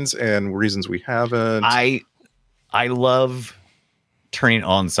Signs and reasons we haven't. I love turning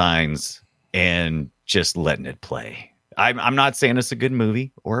on Signs and just letting it play. I'm not saying it's a good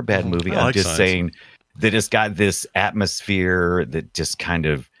movie or a bad movie. I'm just saying that it's got this atmosphere that just kind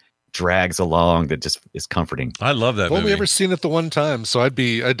of drags along, that just is comforting. I love that movie. I've only ever seen it the one time, so I'd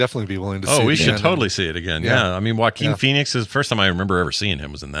definitely be willing to see it again. Oh, we should totally see it again. Yeah. I mean, Joaquin Phoenix is the first time I remember ever seeing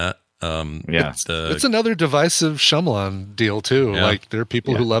him was in that. It's another divisive Shyamalan deal too. Yeah. Like there are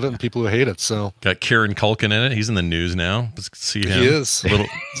people who love it and people who hate it. So got Kieran Culkin in it. He's in the news now. Let's see him. He is.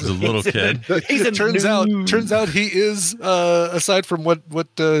 He's a little kid. Turns out he is. Aside from what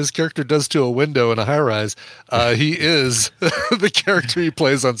his character does to a window in a high rise, he is the character he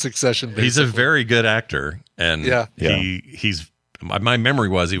plays on Succession. Basically. He's a very good actor, and he's. My memory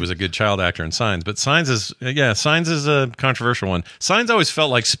was he was a good child actor in Signs, but Signs is a controversial one. Signs always felt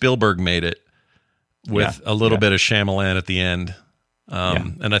like Spielberg made it with a little bit of Shyamalan at the end.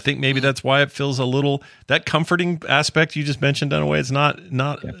 And I think maybe that's why it feels a little, that comforting aspect you just mentioned, Dunaway, it's not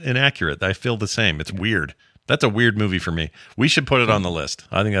inaccurate. I feel the same. It's weird. That's a weird movie for me. We should put it on the list.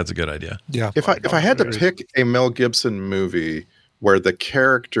 I think that's a good idea. Yeah. If I had to pick a Mel Gibson movie where the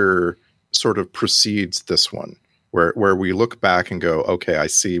character sort of precedes this one, where we look back and go, okay, I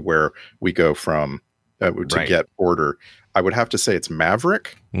see where we go from to get order. I would have to say it's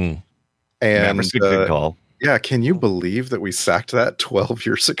Maverick. Mm. And Maverick's a good call. Yeah, can you believe that we sacked that 12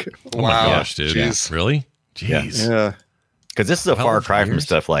 years ago? Oh my gosh, dude. Jeez. Really? Jeez. Yeah. Because this is a far cry from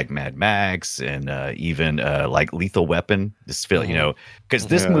stuff like Mad Max and even like Lethal Weapon. This feel, because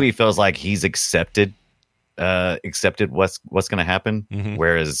this movie feels like he's accepted what's going to happen. Mm-hmm.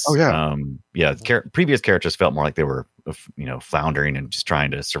 Whereas, previous characters felt more like they were, floundering and just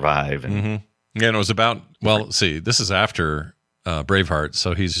trying to survive. And Yeah, and it was about, this is after Braveheart,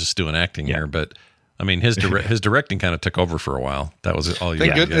 so he's just doing acting here. But I mean, his directing kind of took over for a while. That was all you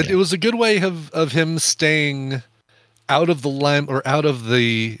got. It was a good way of him staying out of the line or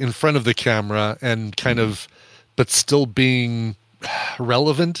in front of the camera and kind of, but still being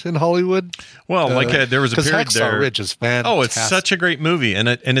relevant in Hollywood. Well, there was a period Hacksaw there. Ridge is fantastic. Oh, it's such a great movie, and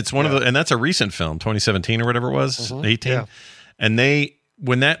it's one of the, and that's a recent film, 2017 or whatever it was, 18. Yeah. And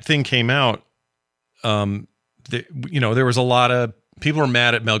when that thing came out, there was a lot of people were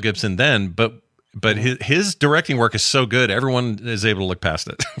mad at Mel Gibson then, but But his directing work is so good, everyone is able to look past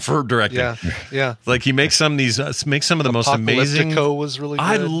it for directing. Yeah. Like he makes some of the most amazing. Apocalyptico was really good.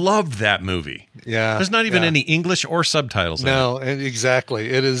 I loved that movie. Yeah. There's not even any English or subtitles. No, in it. and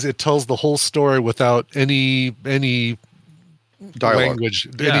exactly. It tells the whole story without any dialogue. language,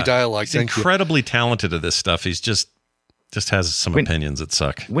 any dialogue. He's incredibly talented at this stuff. He's just has some opinions that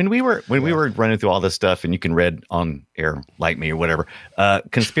suck. When we were running through all this stuff, and you can read on air, like me or whatever,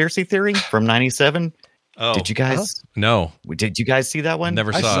 Conspiracy Theory from '97. Oh, did you guys? No. Did you guys see that one?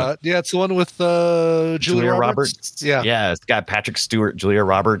 Never saw it. Yeah, it's the one with Julia Roberts. Yeah, it's got Patrick Stewart, Julia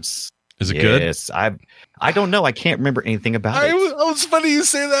Roberts. Is it good? Yes, I don't know. I can't remember anything about it. It's funny you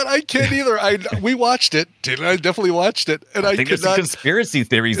say that. I can't either. We watched it. I definitely watched it, and I think could there's some conspiracy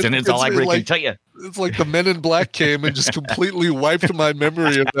theories in it. It's all I really can tell you. It's like the Men in Black came and just completely wiped my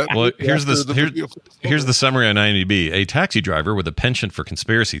memory of that. Well, here's the summary on IMDb. A taxi driver with a penchant for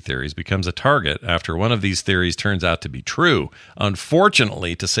conspiracy theories becomes a target after one of these theories turns out to be true.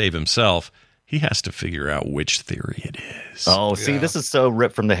 Unfortunately, to save himself, he has to figure out which theory it is. Oh, see, this is so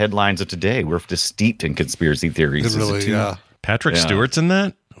ripped from the headlines of today. We're just steeped in conspiracy theories. It really, yeah. Patrick Stewart's in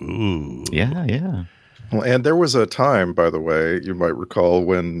that? Ooh. Yeah. Well, and there was a time, by the way, you might recall,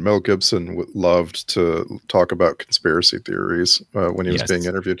 when Mel Gibson loved to talk about conspiracy theories when he was being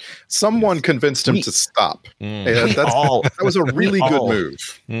interviewed. Someone convinced him to stop. And that was a really good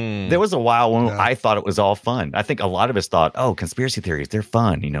move. There was a while when I thought it was all fun. I think a lot of us thought, oh, conspiracy theories, they're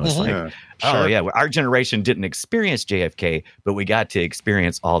fun. It's like, our generation didn't experience JFK, but we got to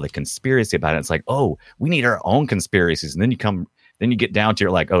experience all the conspiracy about it. It's like, oh, we need our own conspiracies. And then you get down to,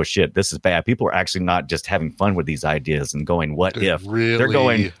 you're like, oh shit, this is bad. People are actually not just having fun with these ideas and going, what if? Really,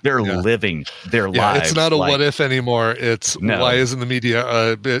 they're living their lives. It's not a what if anymore. It's why isn't the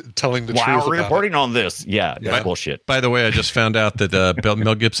media telling the truth? Why are we reporting on this? Yeah, that's bullshit. By the way, I just found out that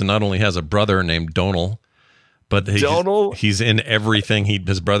Mel Gibson not only has a brother named Donal, but he's in everything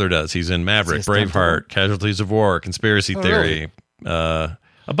his brother does. He's in Maverick, Braveheart, Casualties of War, Conspiracy Theory,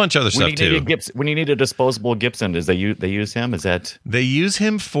 a bunch of other stuff too. When you need a disposable Gibson, they use him? Is that they use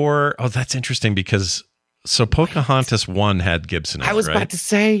him for? Oh, that's interesting because Pocahontas 1 had Gibson in it, I was about to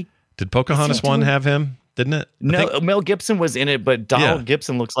say, did Pocahontas 1 have him? Didn't it? No, Mel Gibson was in it, but Donald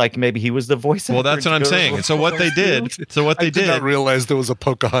Gibson looks like maybe he was the voice actor. Well, that's what I'm saying. So what they did. I did not realize there was a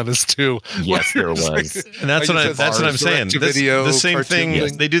Pocahontas 2. Yes, there was. And that's what I'm saying. The same thing.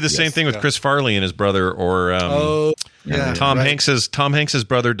 Yes. They do the same thing with Chris Farley and his brother, or Tom Hanks's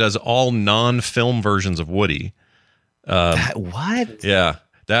brother does all non-film versions of Woody. What? Yeah.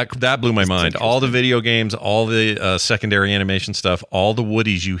 That blew my mind. All the video games, all the secondary animation stuff, all the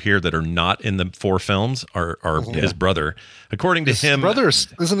Woodies you hear that are not in the 4 films are his brother. According to him, brother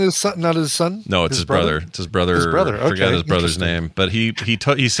isn't his son? Not his son? No, it's his brother. It's his brother. His brother. Okay. I forgot his brother's name, but he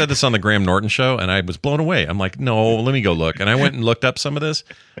said this on the Graham Norton show, and I was blown away. I'm like, no, let me go look. And I went and looked up some of this,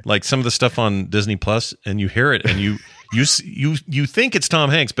 like some of the stuff on Disney Plus, and you hear it, and you think it's Tom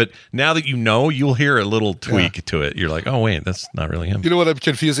Hanks, but now that you know, you'll hear a little tweak to it. You're like, oh wait, that's not really him. You know what? I'm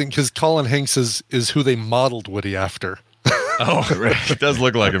confusing because Colin Hanks is who they modeled Woody after. Oh, right. It does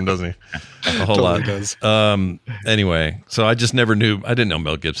look like him, doesn't he? A whole lot. Does. Anyway, so I just never knew. I didn't know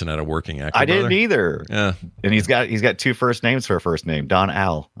Mel Gibson had a working actor. I didn't either. Yeah, and he's got 2 first names for a first name, Don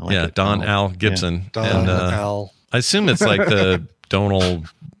Al. Don Al Gibson. Yeah. Al. I assume it's like the Donald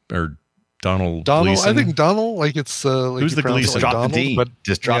or Donald. Gleason. I think Donald, like it's like who's the Gleason? Like drop Donald, the D. but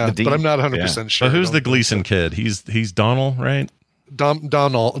just drop the D. But I'm not 100% sure. But who's the Gleason kid? He's Donald, right?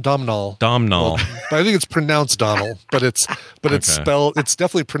 Domhnall. Well, I think it's pronounced Donald, but it's spelled. It's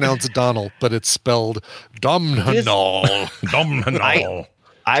definitely pronounced Donald, but it's spelled Domhnall.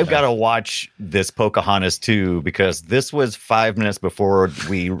 I've got to watch this Pocahontas 2 because this was 5 minutes before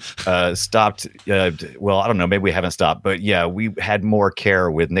we stopped. Well, I don't know. Maybe we haven't stopped, but yeah, we had more care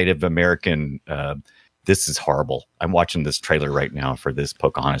with Native American. This is horrible. I'm watching this trailer right now for this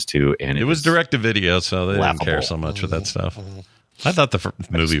Pocahontas 2, and it was direct to video, so they didn't care so much with that stuff. I thought the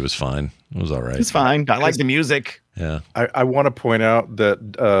movie was fine. It was all right. It's fine. I like the music. Yeah. I want to point out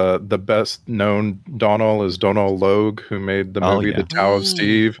that the best known Donald is Donal Logue, who made the movie The Tao of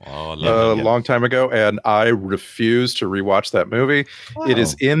Steve a long time ago, and I refuse to rewatch that movie. Wow. It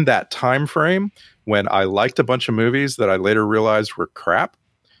is in that time frame when I liked a bunch of movies that I later realized were crap,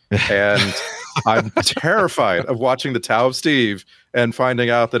 and I'm terrified of watching The Tao of Steve and finding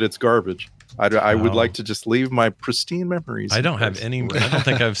out that it's garbage. I would like to just leave my pristine memories. I don't have any. I don't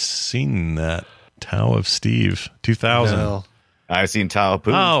think I've seen that Tao of Steve 2000. No. I've seen Tao of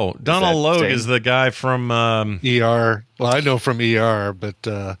Pooh. Oh, Donal Logue is the guy from ER. Well, I know from ER, but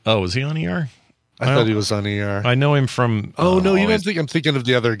was he on ER? I thought he was on ER. I know him from. No, you don't think I'm thinking of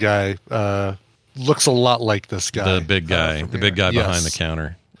the other guy. looks a lot like this guy. The big guy. The big guy behind the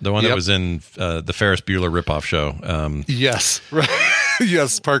counter. The one that was in the Ferris Bueller ripoff show. Yes, right.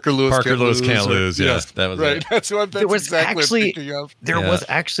 Yes, Parker Lewis can't lose. Yeah, yes, that was right. it. That's what exactly thinking of. There was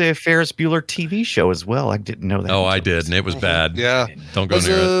actually a Ferris Bueller TV show as well. I didn't know that. Oh, I did, and it was bad. Yeah, don't go near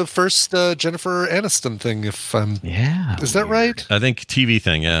it. It was the first Jennifer Aniston thing. If I'm, is that right? I think TV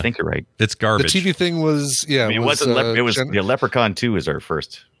thing. Yeah, I think you're right. It's garbage. The TV thing was I mean, it was the Leprechaun 2 is our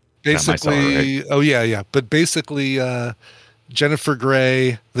first. Basically, but basically, Jennifer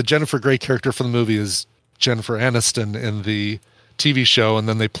Grey, the Jennifer Grey character from the movie is Jennifer Aniston in the TV show, and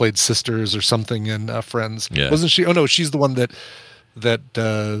then they played sisters or something in Friends. Yeah. Wasn't she? Oh no, she's the one that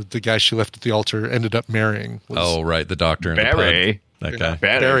the guy she left at the altar ended up marrying. Oh right, the doctor in Barry. The pub. That guy.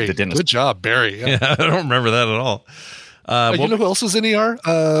 Barry. The dentist. Good job, Barry. Yeah, I don't remember that at all. You know who else was in ER?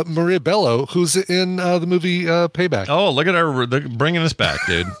 Maria Bello, who's in the movie Payback. Oh, look at her bringing us back,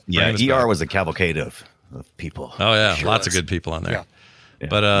 dude. Yeah, ER was a cavalcade of people. Oh yeah, lots of good people on there. Yeah.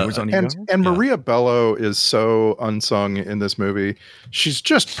 But and Maria Bello is so unsung in this movie. She's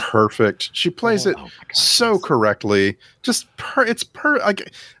just perfect. She plays it so correctly.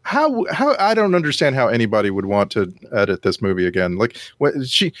 Like how I don't understand how anybody would want to edit this movie again. Like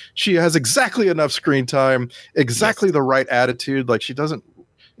she has exactly enough screen time, exactly the right attitude. Like she doesn't.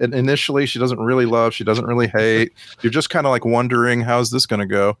 And initially, she doesn't really love. She doesn't really hate. You're just kind of like wondering, how's this going to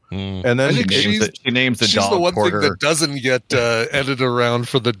go? And then she names the she's dog the one porter. thing that doesn't get edited around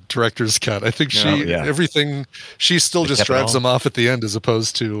for the director's cut. I think everything she still just drives them off at the end, as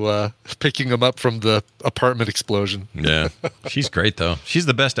opposed to picking them up from the apartment explosion. Yeah, she's great though. She's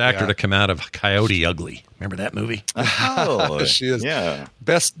the best actor to come out of Coyote Ugly. Remember that movie? Oh, she is. Yeah.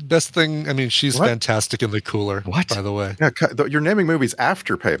 Best thing. I mean, she's fantastic in The Cooler. What? By the way? Yeah, you're naming movies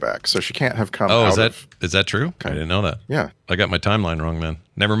after Payback, so she can't have come. Oh, out is that true? I didn't know that. Yeah, I got my timeline wrong, man.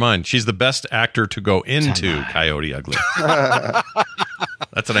 Never mind. She's the best actor to go into Coyote Ugly.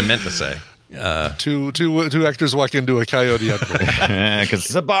 That's what I meant to say. Two actors walk into a Coyote Ugly because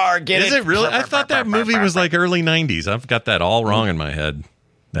it's a bar. Is it really? I thought that movie was like early '90s. I've got that all wrong in my head.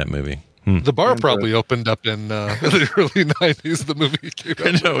 That movie. The bar probably opened up in the early 90s. The movie came out.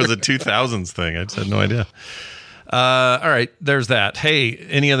 I know it was a 2000s thing. I just had no idea. All right, there's that. Hey,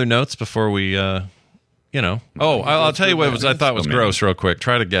 any other notes before we, Oh, I'll tell you what I thought was gross real quick.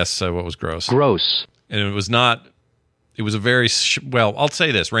 Try to guess what was gross. Gross. And it was not, it was a very, I'll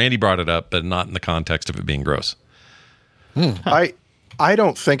say this. Randy brought it up, but not in the context of it being gross. I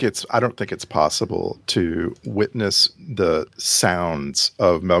don't think it's possible to witness the sounds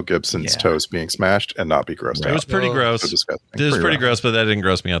of Mel Gibson's toast being smashed and not be grossed out. It was pretty gross. It was pretty gross, but that didn't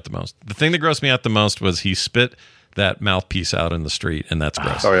gross me out the most. The thing that grossed me out the most was he spit that mouthpiece out in the street, and that's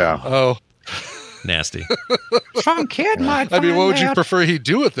gross. Oh yeah. Oh, nasty. Some kid might. I mean, what would you prefer he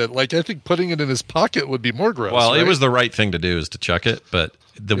do with it? Like, I think putting it in his pocket would be more gross. Well, right? it was the right thing to do, is to chuck it, but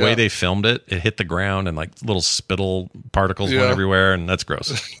the way they filmed it, it hit the ground and like little spittle particles went everywhere, and that's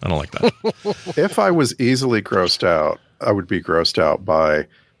gross. I don't like that. If I was easily grossed out, I would be grossed out by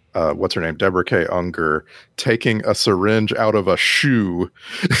what's her name, Deborah K. Unger, taking a syringe out of a shoe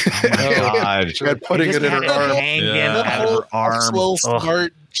and putting it in her arm. Out of her arm. Maxwell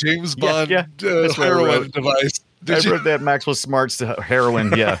Smart James Bond heroin device. I wrote that Maxwell Smart's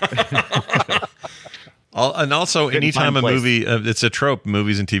heroin. Yeah. And also, anytime a movie, it's a trope,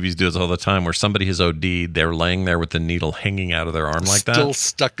 movies and TVs do this all the time, where somebody has OD'd, they're laying there with the needle hanging out of their arm like that. Still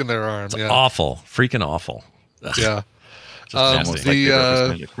stuck in their arm. It's awful. Freaking awful. Ugh. Yeah.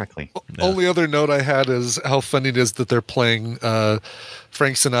 Correctly. Only other note I had is how funny it is that they're playing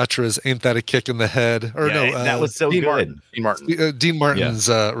Frank Sinatra's "Ain't That a Kick in the Head?" Or that was so Dean good. Martin. Dean Martin's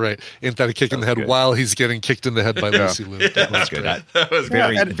right. "Ain't That a Kick in the Head?" Good. While he's getting kicked in the head by Lucy Liu. That was good. That was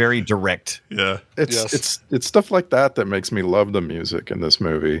very direct. Yeah. It's stuff like that makes me love the music in this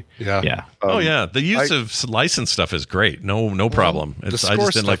movie. Yeah. Yeah. The use of licensed stuff is great. No problem. I just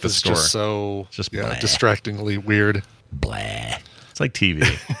didn't like the score. Just distractingly weird. Blah. It's like TV.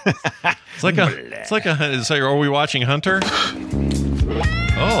 It's like, are we watching Hunter?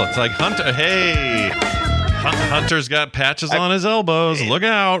 Oh, it's like Hunter. Hey, Hunter's got patches on his elbows. Look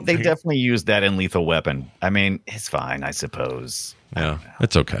out. They definitely used that in Lethal Weapon. I mean, it's fine, I suppose. Yeah,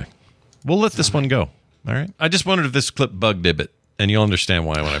 it's okay. We'll let this one go. All right. I just wondered if this clip bugged Dibbit, and you'll understand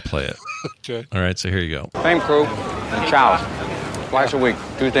why when I play it. Okay. All right, so here you go. Same crew and chows. Twice a week,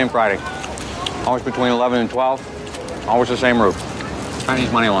 Tuesday and Friday. Always between 11 and 12. Always the same route.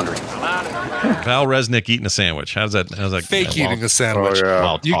 Chinese money laundering. Val Resnick eating a sandwich. How's that? Fake eating a sandwich. Oh, yeah.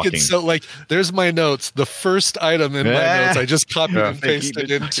 While You talking. could there's my notes. The first item in my notes, I just copied and pasted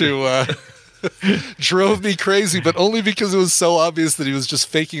into drove me crazy, but only because it was so obvious that he was just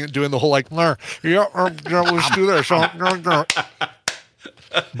faking it, doing the whole like, yeah, let's do this.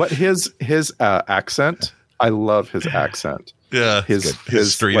 But his accent, I love his accent. Yeah, his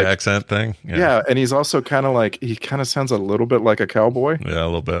street like, accent thing. Yeah, and he's also kind of like, he kind of sounds a little bit like a cowboy. Yeah, a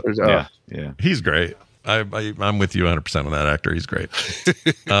little bit. Yeah. He's great. I'm with you 100% on that actor. He's great.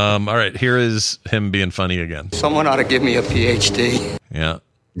 All right, here is him being funny again. Someone ought to give me a PhD. Yeah.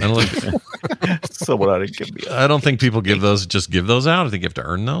 Someone ought to give me. I don't think people give those out. I think you have to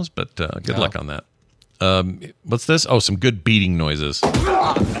earn those. But good luck on that. What's this? Oh, some good beating noises.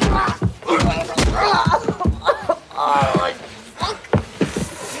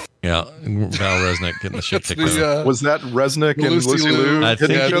 Yeah, Val Resnick getting the shit kicked out. Was that Resnick and Lucy Liu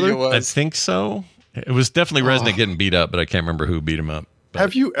hitting each other? I think so. It was definitely Resnick getting beat up, but I can't remember who beat him up. But.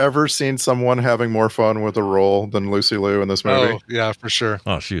 Have you ever seen someone having more fun with a role than Lucy Liu in this movie? Oh, yeah, for sure.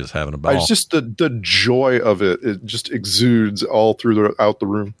 Oh, she was having a ball. It's just the joy of it. It just exudes all out the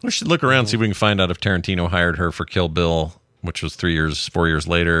room. We should look around, see if we can find out if Tarantino hired her for Kill Bill, which was 4 years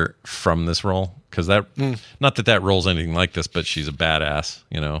later from this role. Because not that role's anything like this, but she's a badass,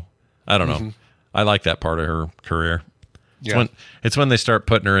 you know. I don't know. I like that part of her career. Yeah. It's when they start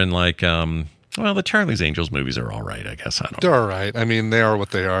putting her in like, the Charlie's Angels movies are all right, I guess. They're all right. I mean, they are what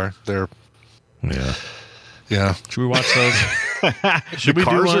they are. They're yeah. Should we watch those? Should we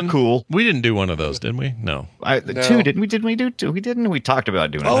do one? Are cool. We didn't do one of those, did we? No. Two, didn't we? Did we do two? We didn't. We talked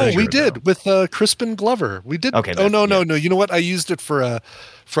about doing it. Oh, we did with Crispin Glover. We did. Okay. No. You know what? I used it for a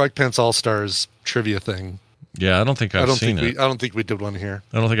Frog Pants All Stars trivia thing. Yeah, I don't think I've seen it. I don't think we did one here.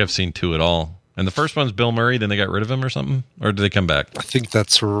 I don't think I've seen two at all. And the first one's Bill Murray, then they got rid of him or something? Or did they come back? I think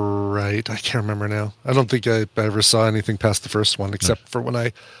that's right. I can't remember now. I don't think I ever saw anything past the first one, except for when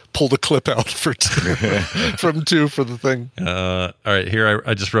I pulled a clip out for from two for the thing. All right, here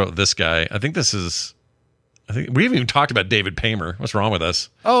I just wrote this guy. I think we haven't even talked about David Paymer. What's wrong with us?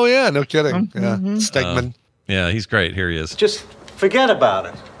 Oh, yeah, no kidding. Yeah, Stegman. Yeah, he's great. Here he is. Just forget about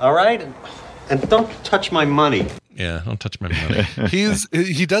it, all right? And don't touch my money. Yeah, don't touch my money.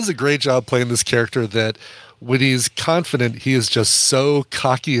 He does a great job playing this character that when he's confident, he is just so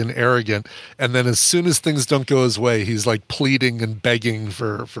cocky and arrogant. And then as soon as things don't go his way, he's like pleading and begging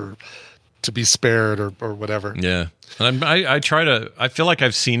for to be spared or whatever. Yeah. And I feel like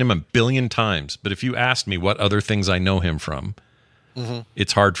I've seen him a billion times, but if you asked me what other things I know him from,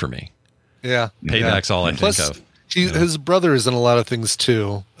 it's hard for me. Yeah. Payback's all I think of. His brother is in a lot of things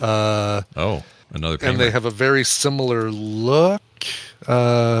too. Another Payback. And they have a very similar look.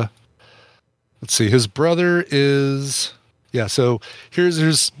 Let's see. His brother is so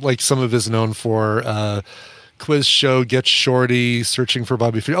here's like some of his known for quiz show, Get Shorty, Searching for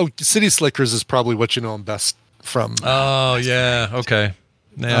Bobby Fischer. Oh, City Slickers is probably what you know him best from. Oh yeah, okay.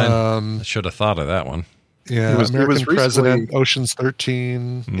 Man, I should have thought of that one. Yeah, American President, Ocean's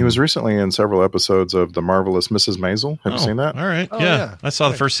 13. He was recently in several episodes of The Marvelous Mrs. Maisel. Have you seen that? All right. Yeah. I saw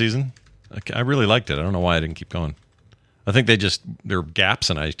the first season. I really liked it. I don't know why I didn't keep going. I think there are gaps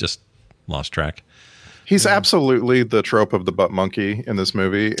and I just lost track. He's absolutely the trope of the butt monkey in this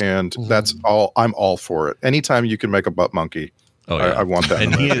movie, and that's all. I'm all for it. Anytime you can make a butt monkey, I want that.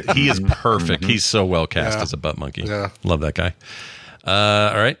 And he is perfect. He's so well cast as a butt monkey. Yeah. Love that guy.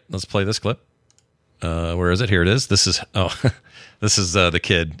 All right, let's play this clip. Where is it? Here it is. This is the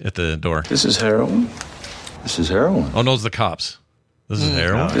kid at the door. This is heroin. This is heroin. Oh no, it's the cops. This is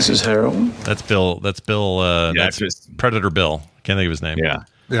heroin. This is heroin. That's Bill. That's Predator Bill. Can't think of his name.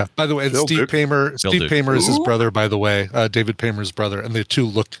 Yeah. By the way, Steve Paymer. Steve Paymer is his brother. By the way, David Paymer's brother, and the two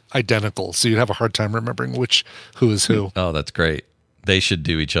look identical. So you'd have a hard time remembering who is who. Oh, that's great. They should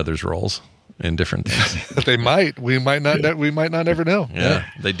do each other's roles in different things. They might. We might not. We might not ever know. Yeah.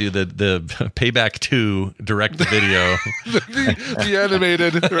 They do the Payback 2 direct the video. the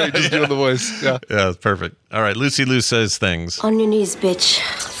animated, right? Just doing the voice. Yeah. Yeah, it's perfect. All right, Lucy Liu says things. On your knees, bitch.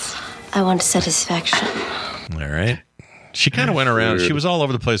 I want satisfaction. All right. She kind of went around. She was all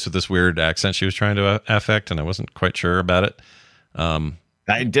over the place with this weird accent she was trying to affect, and I wasn't quite sure about it.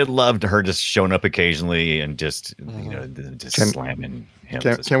 I did love her just showing up occasionally and just slamming him.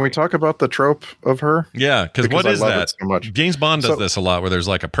 Can we talk about the trope of her? Yeah, because what is that? So much. James Bond does this a lot, where there's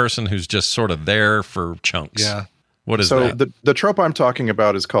like a person who's just sort of there for chunks. Yeah. What is that? So the trope I'm talking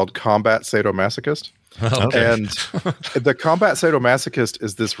about is called combat sadomasochist. Okay. And the combat sadomasochist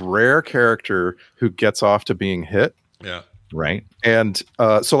is this rare character who gets off to being hit. Yeah. Right. And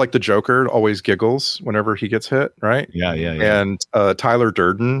so like the Joker always giggles whenever he gets hit, right? Yeah. And Tyler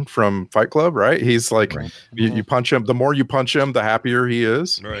Durden from Fight Club, right? He's like, you punch him, the more you punch him, the happier he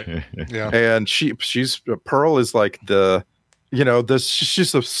is. Right. Yeah. And she's Pearl is like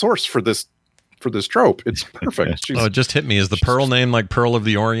she's the source for this this trope. It's perfect. Oh, it just hit me. Is the Pearl name like Pearl of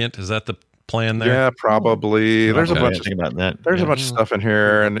the Orient? Is that the plan there? Yeah, probably. There's a bunch of about that. There's a bunch of stuff in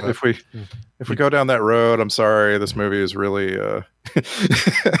here, and if we go down that road, I'm sorry, this movie is really it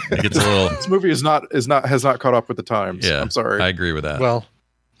gets a little. This movie has not caught up with the times. Yeah, I'm sorry. I agree with that. Well,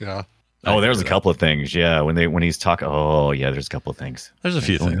 yeah. Oh, there's a couple of things. Yeah, when he's talking. Oh, yeah, there's a couple of things. There's a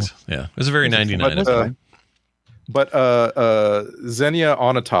few things. Yeah, it's a very 99. But Xenia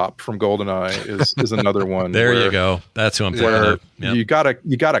Onatopp from GoldenEye is another one. There you go. That's who I'm thinking of. Yep.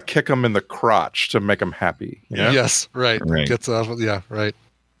 You gotta kick him in the crotch to make him happy. You know? Yes, right. Gets off. Yeah, right.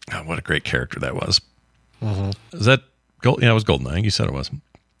 Oh, what a great character that was. Mm-hmm. Is that Gold? Yeah, it was GoldenEye. You said it was.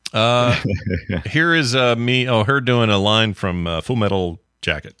 Here is me. Oh, her doing a line from Full Metal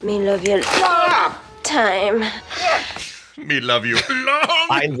Jacket. Me love you long time. Me love you.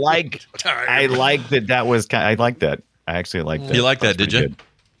 I like that was kind. I like that. I actually like that. You like that? Did you? Good.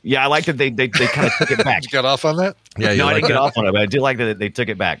 Yeah, I like that they kind of took it back. Did you get off on that? Yeah, no, I didn't get off on it, but I did like that they took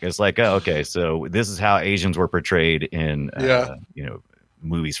it back. It's like, oh, okay, so this is how Asians were portrayed in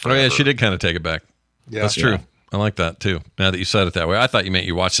movies. Forever. Oh yeah, she did kind of take it back. Yeah, that's true. I like that too. Now that you said it that way, I thought you meant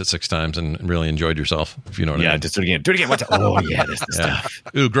you watched it 6 times and really enjoyed yourself. If you know what I mean. Yeah, just do it again. Do it again. Oh yeah, this is stuff.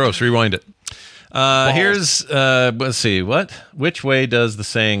 Ooh, gross. Rewind it. Here's let's see. Which way does the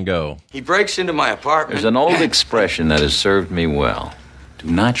saying go? He breaks into my apartment. There's an old expression that has served me well. Do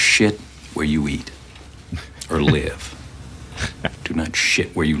not shit where you eat or live. Do not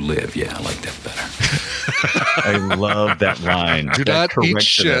shit where you live. Yeah, I like that better. I love that line. Do not eat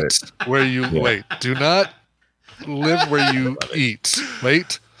shit where you wait. Do not live where you eat.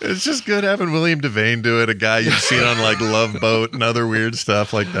 Wait. It's just good having William Devane do it, a guy you've seen on like Love Boat and other weird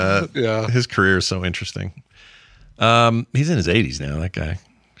stuff like that. Yeah. His career is so interesting. He's in his 80s now, that guy.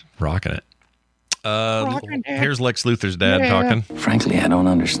 Rocking it. Here's Lex Luthor's dad talking. Frankly, I don't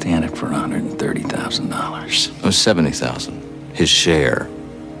understand it for $130,000. It was $70,000. His share.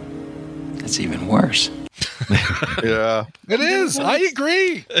 That's even worse. Yeah. It is. I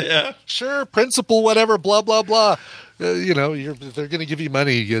agree. Yeah. Sure. Principal, whatever, blah, blah, blah. They're going to give you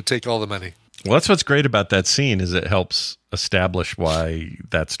money. You take all the money. Well, that's what's great about that scene is it helps establish why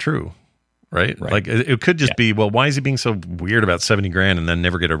that's true, right? Like it could just be, well, why is he being so weird about 70 grand and then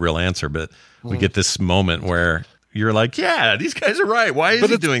never get a real answer? But we get this moment where you're like, yeah, these guys are right. Why is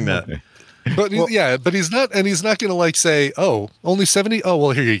he doing that? But but he's not, and he's not going to like say, oh, only 70. Oh,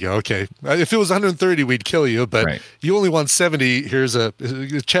 well, here you go. Okay. If it was 130, we'd kill you, but you only want 70. Here's a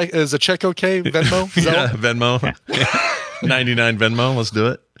check. Is a check okay? Venmo? Yeah, Venmo. 99 Venmo. Let's do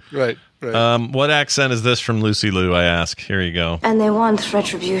it. Right. What accent is this from Lucy Liu? I ask. Here you go. And they want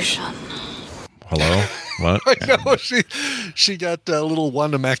retribution. Hello? What? I know. She got a little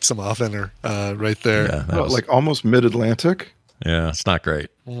Wanda Maximoff in her right there. Yeah, like almost mid-Atlantic. Yeah, it's not great.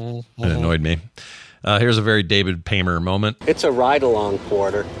 It annoyed me. Here's a very David Paymer moment. It's a ride-along,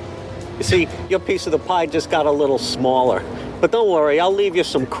 Porter. You see, your piece of the pie just got a little smaller. But don't worry, I'll leave you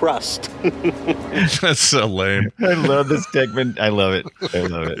some crust. That's so lame. I love this segment. I love it.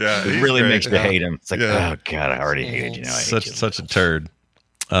 Yeah, it really makes you hate him. It's like, Yeah. oh, God, I already hated you. Such a turd.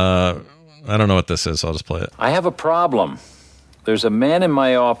 I don't know what this is, so I'll just play it. I have a problem. There's a man in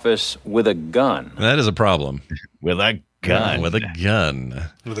my office with a gun. That is a problem. With a gun. With a gun.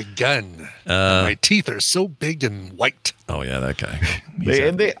 With a gun. My teeth are so big and white. Oh, yeah, that guy.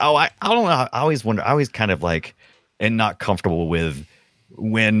 I don't know. I always wonder. I always kind of like and not comfortable with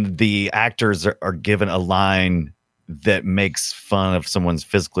when the actors are given a line that makes fun of someone's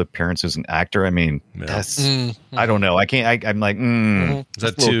physical appearance as an actor. I mean, that's I don't know. I can't. I'm like, is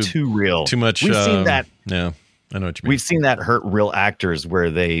that too real? Too much. We've seen that. Yeah, I know what you mean. We've seen that hurt real actors where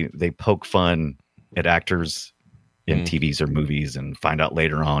they poke fun at actors in TVs or movies and find out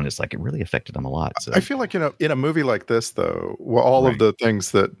later on it's like it really affected them a lot. So. I feel like in a movie like this, though, all of the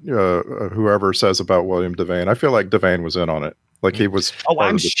things that whoever says about William Devane, I feel like Devane was in on it. Like he was. Oh,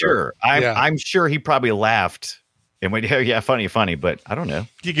 I'm sure. I'm sure he probably laughed and went, "Yeah, funny," but I don't know. You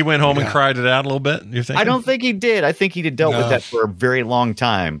think he went home and cried it out a little bit? You think? I don't think he did. I think he dealt with that for a very long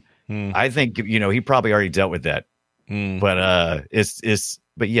time. I think he probably already dealt with that. But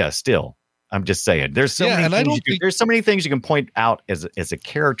but yeah, still. I'm just saying, there's so many things you can point out as a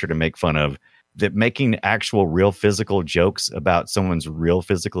character to make fun of. That making actual real physical jokes about someone's real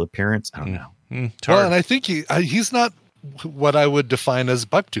physical appearance, I don't know. Well, and I think he's not what I would define as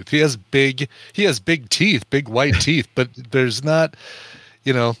bucktooth. He has big teeth, big white teeth, but there's not,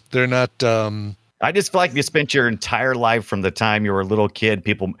 they're not. I just feel like you spent your entire life from the time you were a little kid,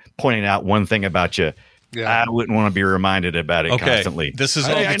 people pointing out one thing about you. Yeah. I wouldn't want to be reminded about it constantly. This is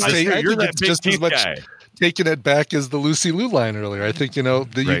you're that big teeth guy. taking it back as the Lucy Liu line earlier. I think,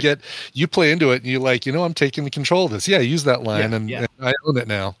 that you play into it and you're like, I'm taking the control of this. Yeah, use that line and I own it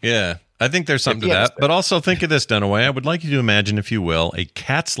now. Yeah. I think there's something to that. But also think of this, Dunaway. I would like you to imagine, if you will, a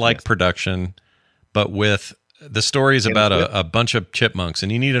Cats-like production, but with the story is about a bunch of chipmunks,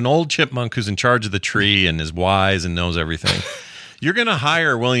 and you need an old chipmunk who's in charge of the tree and is wise and knows everything. You're going to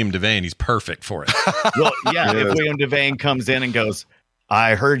hire William Devane. He's perfect for it. Well, yeah, if William Devane comes in and goes,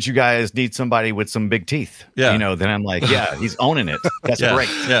 I heard you guys need somebody with some big teeth. Yeah. Then I'm like, yeah, he's owning it. That's great.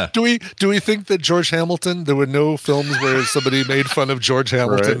 Yeah. Do we think that George Hamilton, there were no films where somebody made fun of George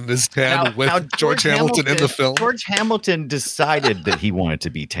Hamilton and his tan with George Hamilton in the film? George Hamilton decided that he wanted to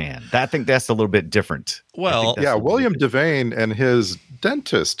be tan. I think that's a little bit different. Well, William Devane and his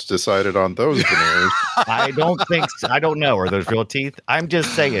dentist decided on those veneers. I don't know. Are those real teeth? I'm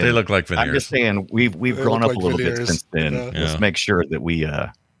just saying. They look like veneers. I'm just saying we've grown up a little bit since then. Yeah. Let's make sure that we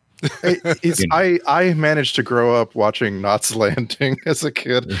I managed to grow up watching Knots Landing as a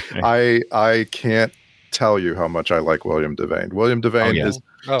kid. I can't tell you how much I like William Devane. William Devane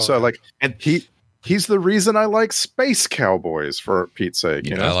and he's the reason I like Space Cowboys, for Pete's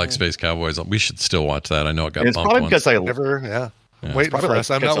sake. I like Space Cowboys. We should still watch that. I know it got bumped probably because once. I never waiting for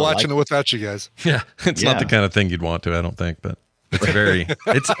us. I'm not watching it without you guys. Yeah, it's not the kind of thing you'd want to, I don't think, but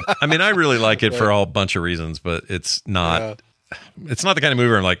it's I mean, I really like it for a bunch of reasons, but it's not it's not the kind of movie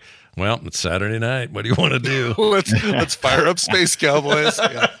where I'm like, well, it's Saturday night. What do you want to do? let's fire up Space Cowboys.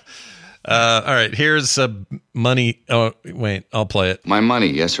 Yeah. All right, here's money. Oh, wait, I'll play it. My money,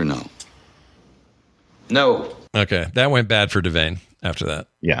 yes or no? No. Okay, that went bad for Devane after that.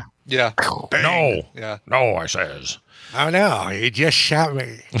 Yeah. Yeah. No. Yeah. No, I says. Oh no, he just shot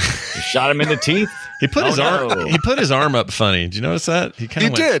me. You shot him in the teeth? He put his arm. He put his arm up funny. Did you notice that? He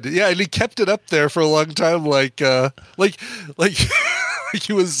did. Yeah, and he kept it up there for a long time, like he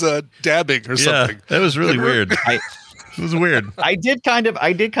was dabbing or something. That was really weird. It was weird. I did kind of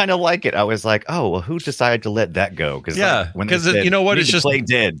like it. I was like, oh well, who decided to let that go? Because you know what? It's just play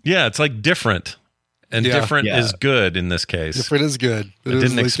dead. Yeah, it's like different. And different is good in this case. Different is good. I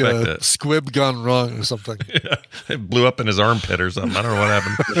didn't expect it. Squib gone wrong or something. It blew up in his armpit or something. I don't know what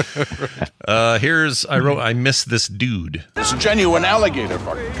happened. I miss this dude. It's a genuine alligator,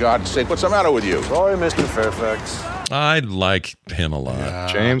 for God's sake. What's the matter with you? Sorry, Mr. Fairfax. I like him a lot. Yeah.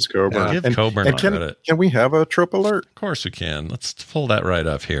 James Coburn. Give Coburn credit. Can we have a trip alert? Of course we can. Let's pull that right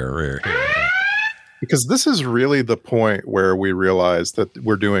up here. Because this is really the point where we realize that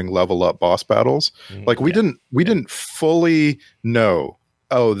we're doing level up boss battles. Like we didn't fully know,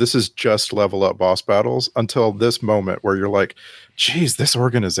 this is just level up boss battles until this moment where you're like, geez, this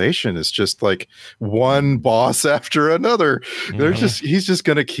organization is just like one boss after another. Mm-hmm. He's just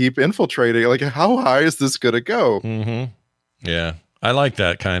going to keep infiltrating. Like, how high is this going to go? Mm-hmm. Yeah. I like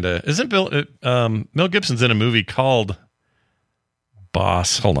that kind of. Isn't Mel Gibson's in a movie called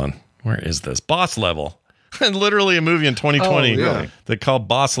Boss. Hold on. Where is this? Boss Level. And literally a movie in 2020 that called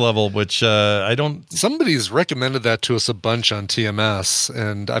Boss Level, which I don't. Somebody's recommended that to us a bunch on TMS,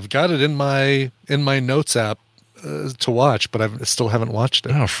 and I've got it in my notes app to watch, but I still haven't watched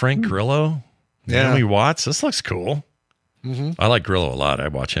it. Oh, Frank Grillo, Naomi Watts. This looks cool. Mm-hmm. I like Grillo a lot. I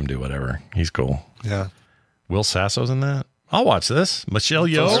watch him do whatever. He's cool. Yeah. Will Sasso's in that. I'll watch this. Michelle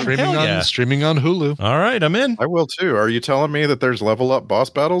Yeoh. Streaming on Hulu. All right, I'm in. I will too. Are you telling me that there's level up boss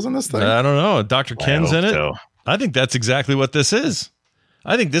battles in this thing? I don't know. Dr. Ken's in it. So. I think that's exactly what this is.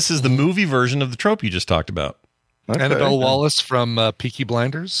 I think this is the movie version of the trope you just talked about. Okay. Annabelle Wallace from Peaky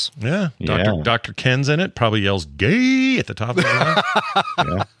Blinders. Yeah. Dr. Ken's in it. Probably yells gay at the top of the line.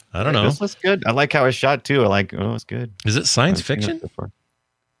 Yeah. I don't know. This looks good. I like how it's shot too. It's good. Is it science fiction?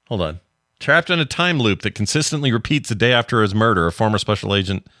 Hold on. Trapped in a time loop that consistently repeats the day after his murder, a former special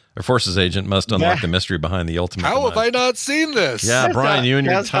agent or forces agent must unlock the mystery behind the ultimate. How have I not seen this? Yeah, Brian, you and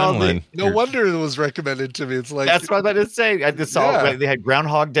your timeline. No wonder it was recommended to me. It's like that's what I was about to say. I just saw they had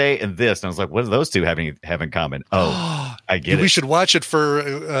Groundhog Day and this, and I was like, what do those two have in common? Oh, I get it. We should watch it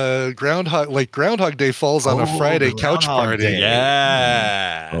for Groundhog. Like Groundhog Day falls on a Friday couch party. Day.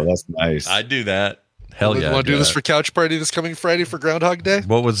 Yeah. Oh, that's nice. I'd do that. Hell yeah. Want to do this for couch party this coming Friday for Groundhog Day?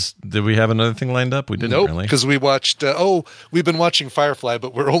 Did we have another thing lined up? We didn't really. Because we watched, we've been watching Firefly,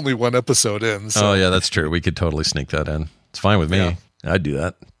 but we're only one episode in. So. Oh, yeah, that's true. We could totally sneak that in. It's fine with me. Yeah. I'd do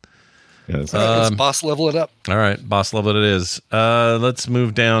that. Yeah, let's boss level it up. All right, boss level it is. Let's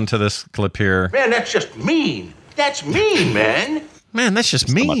move down to this clip here. Man, that's just mean. That's mean, man. Man, that's just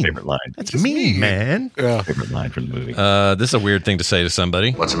mean. My favorite line. That's mean, man. Yeah. Favorite line from the movie. This is a weird thing to say to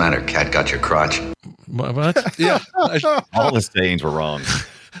somebody. What's the matter? Cat got your crotch? What? Yeah. All the sayings were wrong.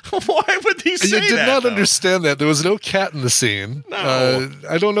 Why would he say that? You did not though? understand that. There was no cat in the scene. No.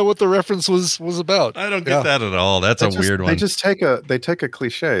 I don't know what the reference was about. I don't get that at all. That's weird one. They just take a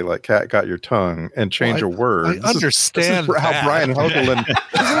cliche like "cat got your tongue" and change a word. I understand this is how that. Brian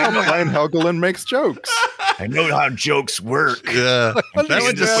Helgeland makes jokes. I know how jokes work. Yeah,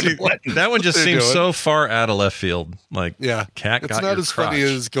 that one just seems so far out of left field. Like, cat it's got not your as crotch. funny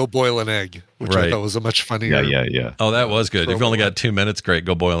as "Go Boil an Egg," which I thought was a much funnier. Yeah. Oh, that was good. You've only got 2 minutes. Great,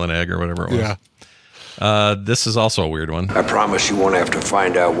 go boil an egg or whatever it was. Yeah. This is also a weird one. I promise you won't have to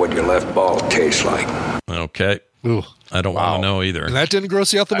find out what your left ball tastes like. Okay. Ooh. I don't want to know either. And that didn't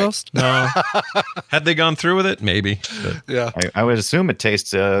gross you out the most? No. Had they gone through with it? Maybe. But. Yeah. I would assume it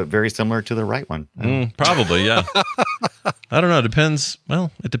tastes very similar to the right one. Probably, yeah. I don't know. It depends.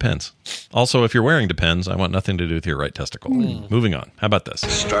 Well, it depends. Also, if you're wearing Depends, I want nothing to do with your right testicle. Moving on. How about this?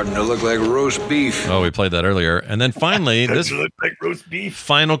 Starting to look like roast beef. Oh, we played that earlier. And then finally, this look like roast beef.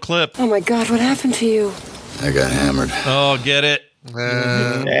 Final clip. Oh my God, what happened to you? I got hammered. Oh, get it?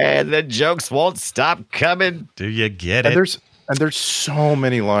 And the jokes won't stop coming. Do you get it? And there's so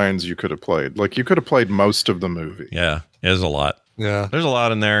many lines you could have played. Like you could have played most of the movie. Yeah, there's a lot. Yeah, there's a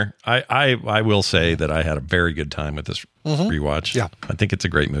lot in there. I will say that I had a very good time with this rewatch. Yeah, I think it's a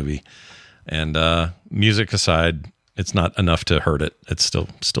great movie. And music aside, it's not enough to hurt it. It's still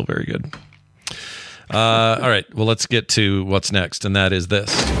very good. All right. Well, let's get to what's next, and that is this.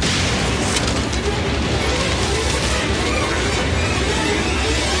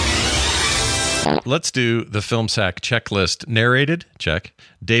 Let's do the Film Sack checklist. Narrated, check.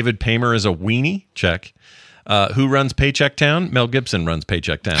 David Paymer is a weenie, check. Who runs Paycheck Town? Mel Gibson runs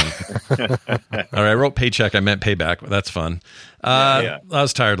Paycheck Town. All right, I wrote Paycheck. I meant Payback. That's fun. I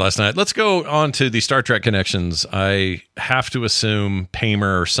was tired last night. Let's go on to the Star Trek connections. I have to assume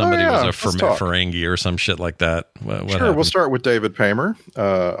Paymer or somebody was a Ferengi or some shit like that. What Sure, happened? we'll start with David Paymer,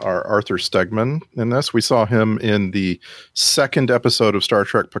 our Arthur Stegman in this. We saw him in the second episode of Star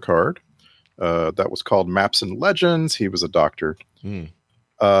Trek Picard. That was called Maps and Legends. He was a doctor.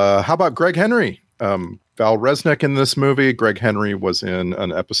 How about Greg Henry? Val Resnick in this movie. Greg Henry was in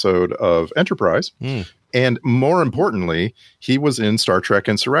an episode of Enterprise. And more importantly, he was in Star Trek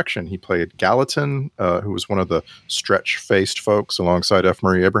Insurrection. He played Gallatin, who was one of the stretch-faced folks alongside F.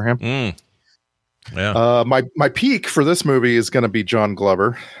 Murray Abraham. Yeah. My peak for this movie is going to be John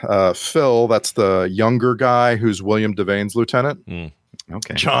Glover. Phil, that's the younger guy who's William Devane's lieutenant.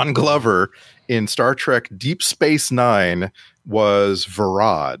 Okay. John Glover in Star Trek Deep Space Nine was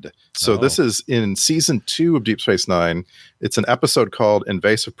Varad. So this is in season 2 of Deep Space Nine. It's an episode called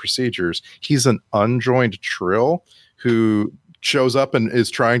Invasive Procedures. He's an unjoined Trill who shows up and is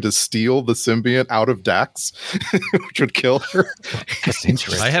trying to steal the symbiont out of Dax, which would kill her. That's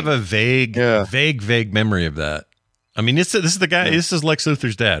interesting. I have a vague memory of that. I mean, this is the guy. Yeah. This is Lex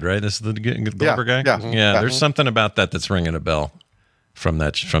Luthor's dad, right? This is the Glover guy. Yeah. There's something about that's ringing a bell from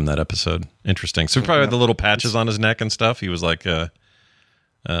that episode. Interesting. So probably the little patches on his neck and stuff. He was like,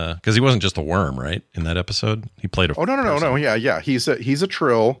 because he wasn't just a worm, right? In that episode, he played a. Oh no. Yeah. He's a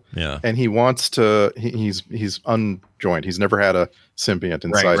Trill. Yeah. And he wants to. He's unjoined. He's never had a symbiont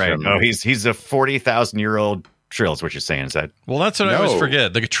inside him. No, he's a 40,000-year-old Trill is what you're saying. Is that? Well, that's what I always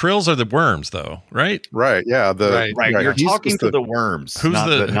forget. The Trills are the worms, though, right? Right. Yeah. Right. You're talking to the worms. Who's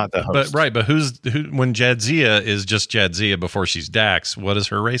not the host? But who? When Jadzia is just Jadzia before she's Dax, what is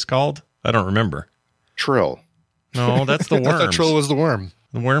her race called? I don't remember. Trill. No, that's the worms. I thought Trill was the worm.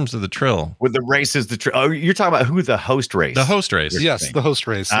 The worms are the Trill. With the race is the Trill. Oh, you're talking about who the host race? The host race. Yes, the host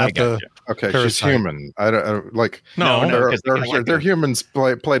race. I got you. Okay, parasite. she's human. I don't like. No, they're humans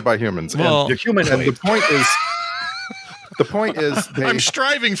played by humans. Well, they're human. And the point is. The point is, I'm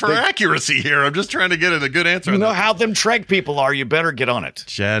striving for accuracy here. I'm just trying to get a good answer. You know how them Trek people are. You better get on it.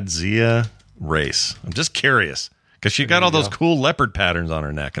 Jadzia race. I'm just curious because she got all those cool leopard patterns on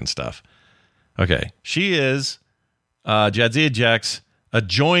her neck and stuff. Okay, she is Jadzia Jax, a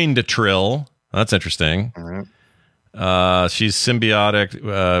joined Trill. That's interesting. All right. She's symbiotic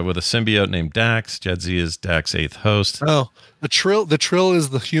with a symbiote named Dax. Jadzia is Dax's 8th host. Oh, the Trill is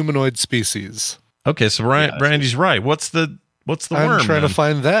the humanoid species. Okay, so Brandy's right. What's the worm? I'm trying to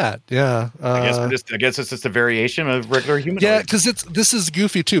find that. Yeah, I guess it's just a variation of regular humanoid. Yeah, because this is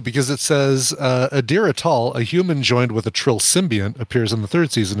goofy too because it says Adira Tal, a human joined with a Trill symbiont, appears in the 3rd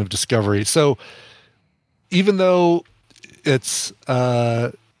season of Discovery. So even though it's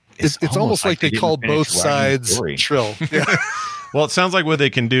almost like they call both sides Trill. Yeah. Well, it sounds like what they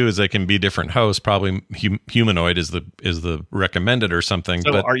can do is they can be different hosts. Probably humanoid is the recommended or something.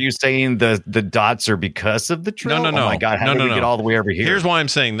 So but are you saying the dots are because of the Trill? No. Oh my God, how did we get all the way over here? Here's why I'm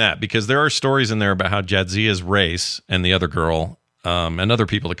saying that, because there are stories in there about how Jadzia's race and the other girl and other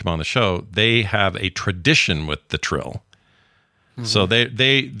people that come on the show, they have a tradition with the Trill. So they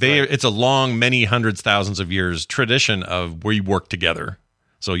it's a long, many hundreds, thousands of years tradition of we work together.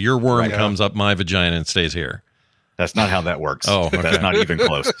 So your worm comes up my vagina and stays here. That's not how that works. Oh, okay. That's not even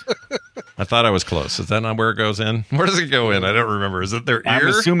close. I thought I was close. Is that not where it goes in? Where does it go in? I don't remember. Is it their ear? I'm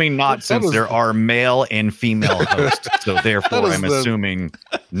assuming not, since there are male and female hosts. So therefore, I'm assuming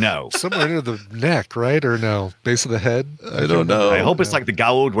no. Somewhere near the neck, right? Or no? Base of the head? I don't know. I hope it's like the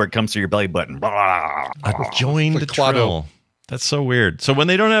gold where it comes to your belly button. Join the Trill. That's so weird. So when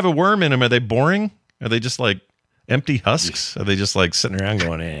they don't have a worm in them, are they boring? Are they just like empty husks? Are they just like sitting around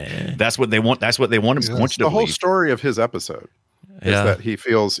going, eh? That's what they want. That's what they want you to The whole believe. story of his episode is that he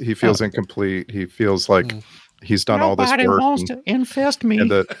feels incomplete. He feels like he's done all this work. Nobody wants to infest me.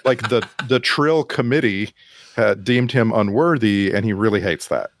 And the Trill committee had deemed him unworthy, and he really hates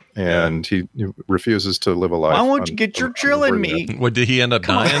that. And he refuses to live a life. Why won't you get your Trill in me? What, did he end up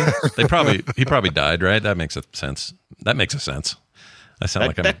dying? He probably died, right? That makes sense. That makes sense. I sound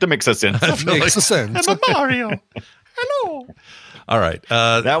like that makes a sense. That makes a sense. I'm a Mario. Hello. All right.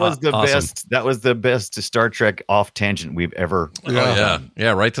 That was the awesome. best. That was the best Star Trek off tangent we've ever. Yeah.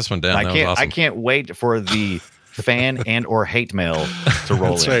 Write this one down. I can't wait for the fan and or hate mail to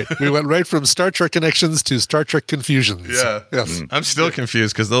roll That's in. right. We went right from Star Trek connections to Star Trek confusions. Yeah. Yes. I'm still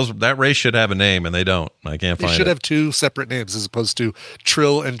confused because that race should have a name and they don't. I can't find it. They should have two separate names as opposed to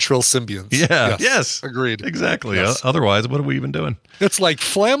Trill and Trill symbionts. Yeah. Yes. Agreed. Exactly. Yes. Otherwise, what are we even doing? It's like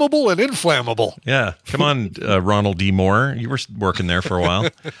flammable and inflammable. Yeah. Come on, Ronald D. Moore. You were working there for a while.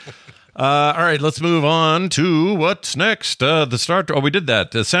 All right, let's move on to what's next. We did that.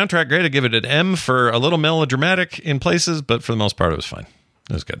 The soundtrack, great. I give it an M for a little melodramatic in places, but for the most part, it was fine.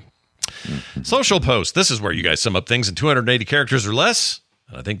 It was good. Social post. This is where you guys sum up things in 280 characters or less.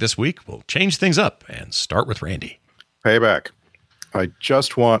 And I think this week we'll change things up and start with Randy. Payback. I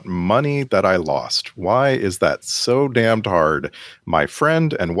just want money that I lost. Why is that so damned hard? My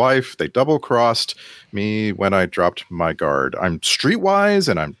friend and wife, they double-crossed me when I dropped my guard. I'm streetwise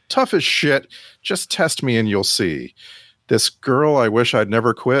and I'm tough as shit. Just test me and you'll see. This girl I wish I'd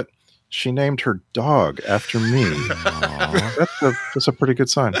never quit, she named her dog after me. That's a pretty good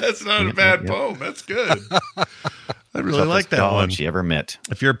sign. That's not a bad poem. That's good. I really like that dog one. she ever met.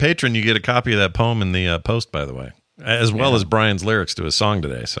 If you're a patron, you get a copy of that poem in the post, by the way, as well as Brian's lyrics to his song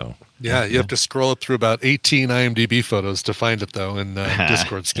today. So yeah, you have to scroll up through about 18 IMDb photos to find it, though, in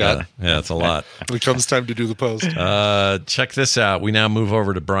Discord, Scott. Yeah, it's a lot. When it comes time to do the post. Check this out. We now move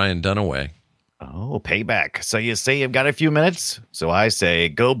over to Brian Dunaway. Oh, Payback. So you say you've got a few minutes? So I say,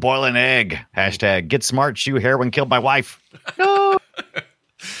 go boil an egg. # get smart, shoe heroin killed my wife. No.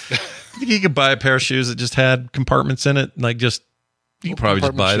 You think you could buy a pair of shoes that just had compartments in it? Like you could probably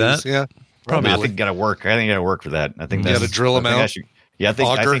just buy shoes, that. Yeah. Probably. I think you got to work. I think you got to work for that. I think you got to drill them out. I think you got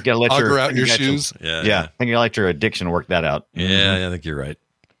to let auger out your shoes. Yeah. I think you let your addiction work that out. Yeah, I think you're right.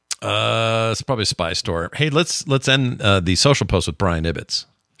 It's probably a spy store. Hey, let's end the social post with Brian Ibbets.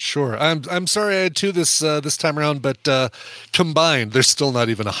 Sure. I'm sorry I had two this time around, but combined, there's still not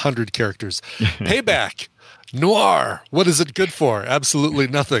even 100 characters. Payback. Noir. What is it good for? Absolutely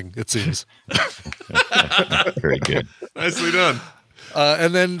nothing, it seems. Very good. Nicely done.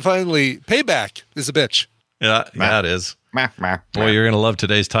 And then finally, Payback is a bitch. Yeah, it is. Boy, you're going to love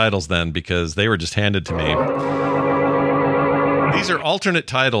today's titles then, because they were just handed to me. These are alternate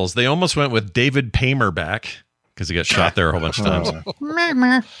titles. They almost went with David Paymerback, because he got shot there a whole bunch of times.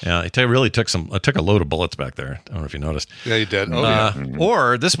 Yeah, it really took a load of bullets back there. I don't know if you noticed. Yeah, you did.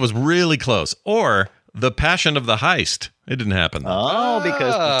 Or this was really close. Or The Passion of the Heist. It didn't happen. Oh,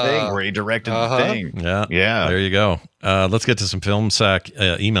 because the thing where he directed the thing. Yeah. There you go. Let's get to some FilmSack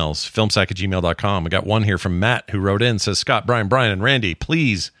emails. Filmsack@gmail.com. We got one here from Matt who wrote in, says, Scott, Brian, and Randy,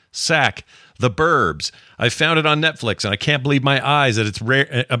 please sack The Burbs. I found it on Netflix, and I can't believe my eyes that it's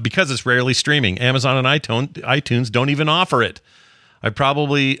rare because it's rarely streaming. Amazon and iTunes don't even offer it. I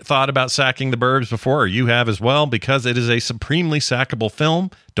probably thought about sacking The Burbs before, or you have as well, because it is a supremely sackable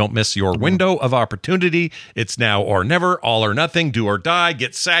film. Don't miss your window of opportunity. It's now or never, all or nothing, do or die,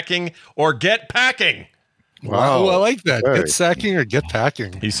 get sacking, or get packing. Wow. I like that. Hey. Get sacking or get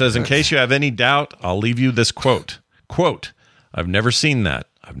packing. He says, in case you have any doubt, I'll leave you this quote. Quote, I've never seen that.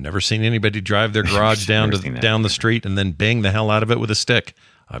 I've never seen anybody drive their garage down the street and then bang the hell out of it with a stick.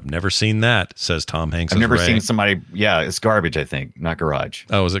 I've never seen that, says Tom Hanks. I've never seen somebody. Yeah, it's garbage, I think, not garage.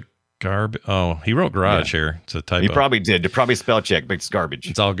 Oh, is it garbage? Oh, he wrote garage here. It's a typo. He probably did. It probably spell check, but it's garbage.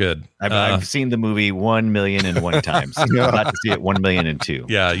 It's all good. I've seen the movie 1,000,001 times. I'd like to see it 1,002,000.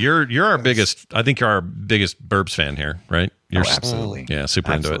 Yeah, you're our biggest. I think you're our biggest Burbs fan here, right? You're absolutely. Yeah,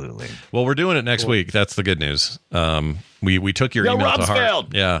 super Absolutely. into it. Well, we're doing it next week. That's the good news. We took your email to heart.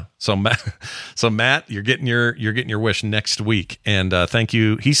 Yeah. So Matt, you're getting your wish next week. And thank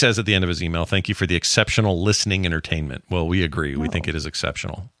you. He says at the end of his email, thank you for the exceptional listening entertainment. Well, we agree. We think it is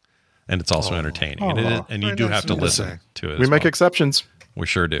exceptional. And it's also entertaining. And you do have to listen to it. We make exceptions. We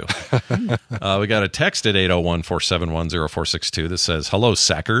sure do. We got a text at 801-471-0462 that says, hello,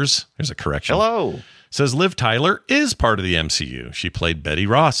 Sackers. Here's a correction. Hello. It says Liv Tyler is part of the MCU. She played Betty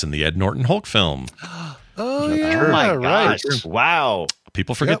Ross in the Ed Norton Hulk film. Oh, yeah. Oh, my Right. gosh. Wow.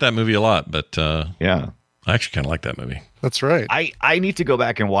 People forget that movie a lot, but yeah, I actually kind of like that movie. That's right. I need to go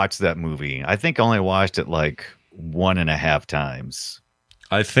back and watch that movie. I think I only watched it like 1.5 times.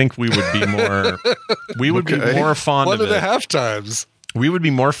 I think we would be more be more fond of it. 1.5 times. We would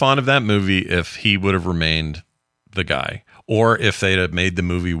be more fond of that movie if he would have remained the guy, or if they'd have made the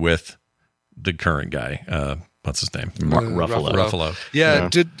movie with the current guy. What's his name? Ruffalo. Yeah.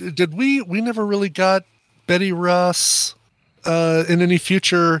 Did we never really got Betty Ross in any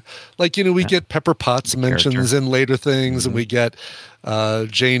future? Like, we get Pepper Potts mentions in later things, and we get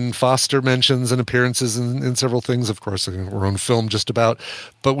Jane Foster mentions and appearances in several things, of course, in her own film just about.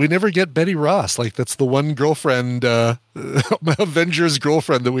 But we never get Betty Ross. Like, that's the one girlfriend, Avengers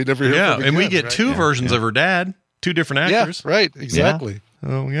girlfriend that we never hear from again, and we get two versions of her dad, two different actors. Yeah, right, exactly. Yeah.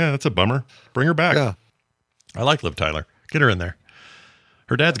 Oh, yeah, that's a bummer. Bring her back. Yeah. I like Liv Tyler. Get her in there.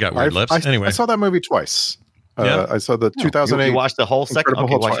 Her dad's got weird lips. Anyway. I saw that movie twice. I saw the 2008. You watched the whole second?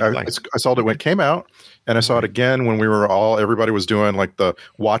 Okay, I saw it when it came out, and I saw it again when everybody was doing like the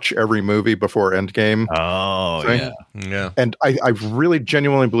watch every movie before Endgame. Oh, thing. Yeah. And I really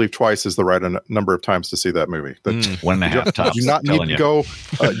genuinely believe twice is the right number of times to see that movie. 1.5 times. You not need to go.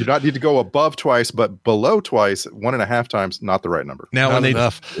 You not need to go above twice, but below twice. 1.5 times, not the right number. Now, when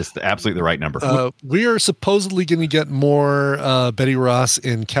it's absolutely the right number. We are supposedly going to get more Betty Ross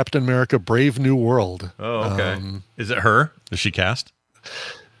in Captain America: Brave New World. Oh, okay. Is it her? Is she cast?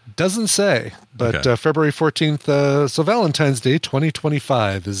 Doesn't say, but February 14th, so Valentine's Day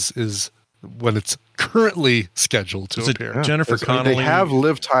 2025 is when it's currently scheduled to appear. Jennifer Connelly. They have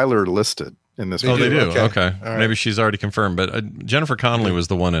Liv Tyler listed in this. They do. Okay. Right. Maybe she's already confirmed, but Jennifer Connelly was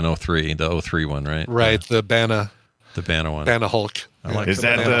the one in 03, the 03 one, right? Right, the Banna one. Banna Hulk. I like is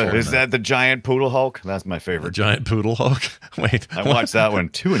that the giant poodle Hulk? That's my favorite. The giant poodle Hulk? Wait. I watched that one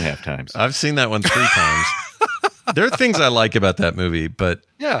 2.5 times. I've seen that one 3 times. There are things I like about that movie, but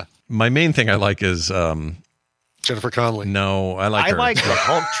my main thing I like is Jennifer Connelly. No, I like her. The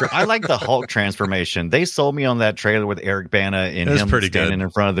Hulk. I like the Hulk transformation. They sold me on that trailer with Eric Bana and him standing in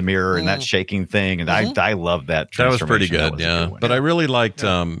front of the mirror and that shaking thing, and I love that. That was pretty good, But I really liked.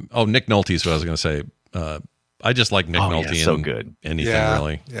 Nick Nolte's what I was going to say. I just like Nick Nolte. So good. Anything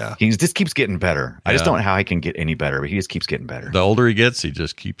really. Yeah. He just keeps getting better. I just don't know how he can get any better, but he just keeps getting better. The older he gets, he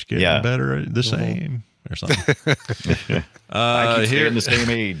just keeps getting better. The same. Or something. I keep staying the same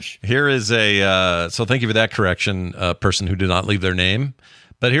age. Here is so thank you for that correction, person who did not leave their name.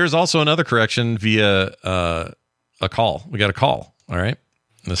 But here's also another correction via a call. We got a call. All right.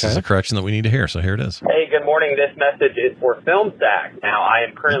 This is a correction that we need to hear. So here it is. Hey, good morning. This message is for Film Sack. Now, I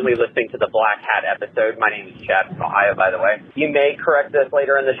am currently listening to the Black Hat episode. My name is Chad from Ohio, by the way. You may correct this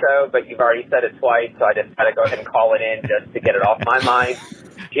later in the show, but you've already said it twice, so I just got to go ahead and call it in just to get it off my mind.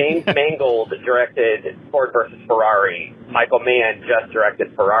 James Mangold directed Ford versus Ferrari. Michael Mann just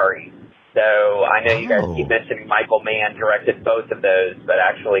directed Ferrari. So I know you guys keep mentioning Michael Mann directed both of those, but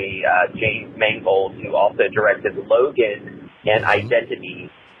actually James Mangold, who also directed Logan and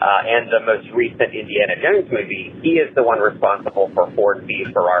Identity, and the most recent Indiana Jones movie, he is the one responsible for Ford v.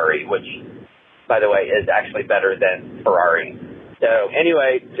 Ferrari, which, by the way, is actually better than Ferrari. So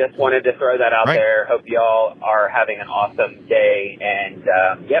anyway, just wanted to throw that out there. Hope y'all are having an awesome day, and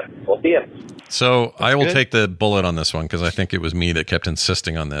we'll see you. So I will take the bullet on this one because I think it was me that kept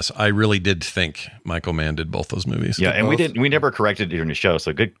insisting on this. I really did think Michael Mann did both those movies. Yeah, and we never corrected it during the show,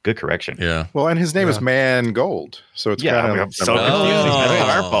 so good correction. Yeah. Well, and his name is Mangold, so it's kind of so confusing. That's not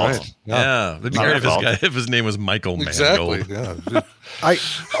our fault. Right. Yeah, it'd be great if his name was Michael Mangold. Yeah.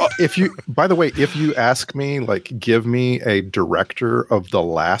 By the way, if you ask me, like, give me a director of the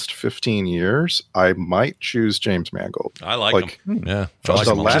last 15 years, I might choose James Mangold. I like him. Yeah.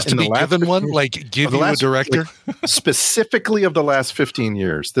 Just to be given one, like give you a director? Specifically of the last 15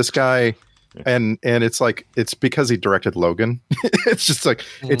 years. This guy, and it's because he directed Logan. It's just like,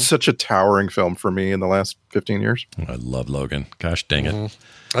 it's such a towering film for me in the last 15 years. I love Logan. Gosh dang it.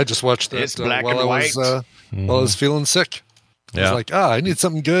 I just watched that while I was feeling sick. I was like, I need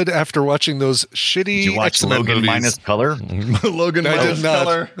something good after watching those shitty Did you watch X-Men Logan movies. minus color? Logan minus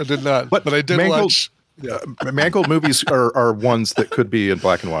color. I did not. But I did watch. Mangold movies are ones that could be in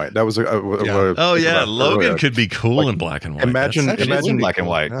black and white. That was Logan could be cool in black and white. Imagine black and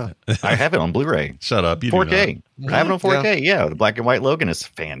white. Yeah. I have it on Blu-ray. Shut up, you 4K. I have it on 4K. Yeah, the black and white Logan is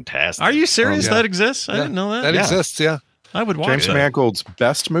fantastic. Are you serious? That exists? I didn't know that. That exists. Yeah. I would watch James it. Mangold's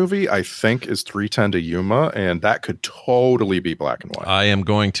best movie, I think, is 3:10 to Yuma, and that could totally be black and white. I am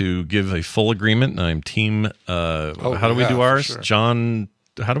going to give a full agreement. I'm team. How do we do ours? Sure. John,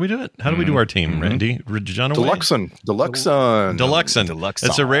 how do we do it? How do we do our team, Randy? John Deluxon.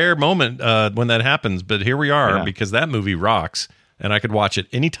 It's a rare moment when that happens, but here we are because that movie rocks, and I could watch it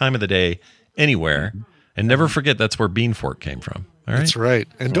any time of the day, anywhere, and never forget that's where Beanfork came from. All right? That's right.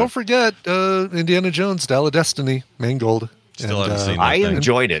 And don't forget Indiana Jones, Dial of Destiny, Mangold. Still haven't seen that I thing.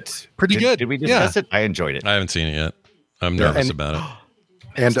 enjoyed it. Pretty good. Did we discuss it? I enjoyed it. I haven't seen it yet. I'm nervous about it.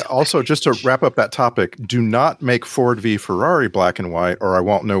 And also, just to wrap up that topic, do not make Ford v Ferrari black and white, or I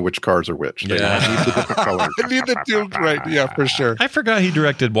won't know which cars are which. They need the different colors. I need the two, right? Yeah, for sure. I forgot he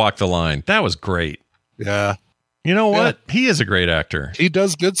directed Walk the Line. That was great. Yeah. You know what? Yeah. He is a great actor. He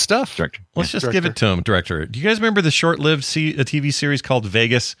does good stuff. Let's just give it to him, director. Do you guys remember the short-lived TV series called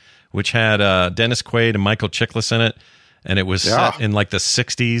Vegas, which had Dennis Quaid and Michael Chiklis in it? And it was set in like the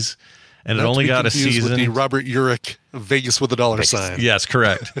 60s. And it only got a season. With the Robert Urich Vegas with a dollar sign. Yes,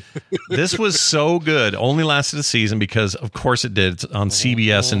 correct. This was so good. Only lasted a season because, of course, it did. It's on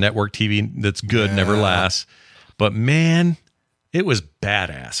CBS and network TV. That's good. Never lasts. But man, it was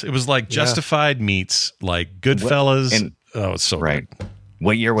badass. It was like Justified meets like Goodfellas. It's so good.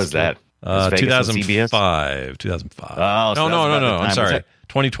 What year was that? 2005. 2005. Oh, so no. I'm sorry.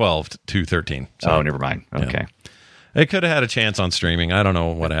 2012 to 13. Oh, never mind. Okay. It could have had a chance on streaming. I don't know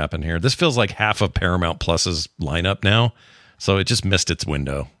what happened here. This feels like half of Paramount Plus's lineup now, so it just missed its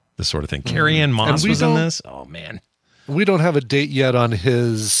window. This sort of thing. Carrie-Anne Moss was in this. Oh man, we don't have a date yet on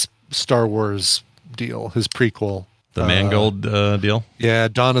his Star Wars deal, his prequel, the Mangold deal. Yeah,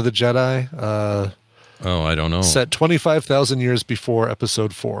 Dawn of the Jedi. I don't know. Set 25,000 years before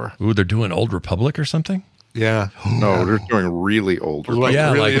Episode 4. Ooh, they're doing Old Republic or something. Yeah. No, they're doing really old Republic.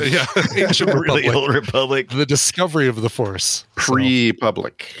 Ancient really old Republic. The discovery of the Force.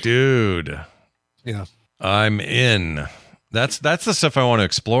 Pre-Public. Dude. Yeah. I'm in. That's the stuff I want to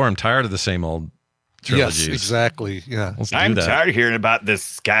explore. I'm tired of the same old trilogies. Yes, exactly. Yeah. I'm tired of hearing about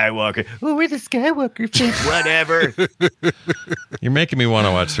this Skywalker. Oh, we're the Skywalker fans. Whatever. You're making me want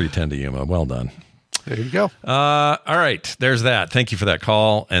to watch 3:10 to Yuma. Well done. There you go. All right. There's that. Thank you for that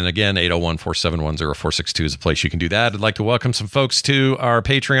call. And again, 801-471-0462 is a place you can do that. I'd like to welcome some folks to our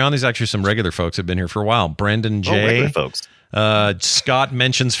Patreon. There's actually some regular folks who have been here for a while. Brendan J. regular folks. Scott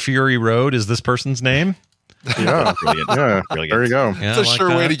mentions Fury Road is this person's name. Yeah. Brilliant. There you go. Yeah, it's a sure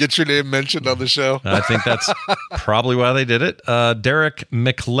way to get your name mentioned on the show. I think that's probably why they did it. Derek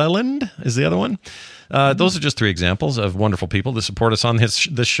McClelland is the other one. Those are just three examples of wonderful people that support us on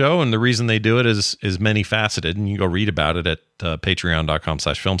this show, and the reason they do it is many faceted, and you can go read about it at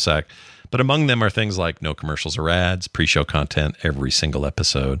patreon.com/filmsack. But among them are things like no commercials or ads, pre-show content every single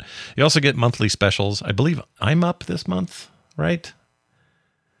episode. You also get monthly specials. I believe I'm up this month, right?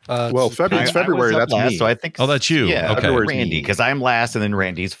 It's February. That's last, me. So I think. Oh, that's you. Yeah, okay. Randy, because I'm last, and then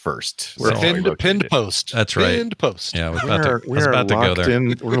Randy's first. We're pinned post. That's right. Pinned post. Yeah, I was about to go there.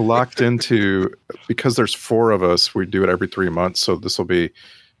 We're locked into because there's 4 of us. We do it every 3 months, so this will be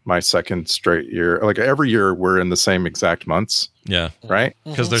my second straight year. Like every year, we're in the same exact months. Yeah, right.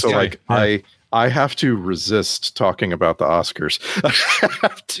 Because there's I have to resist talking about the Oscars.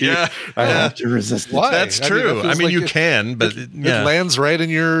 I have to resist. Why? That's true. I mean, you can, but it lands right in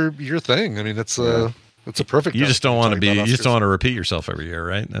your thing. I mean, it's a perfect. You just don't want to be. You just don't want to repeat yourself every year,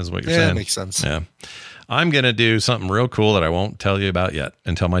 right? That's what you're saying. Yeah, makes sense. Yeah. I'm going to do something real cool that I won't tell you about yet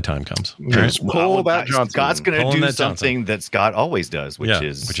until my time comes. Pull that Johnson. Scott's going to do something that Scott always does, which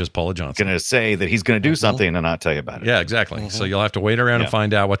is Paula Johnson. Going to say that he's going to do something and not tell you about it. Yeah, exactly. So you'll have to wait around and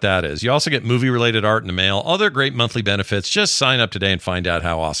find out what that is. You also get movie-related art in the mail, other great monthly benefits. Just sign up today and find out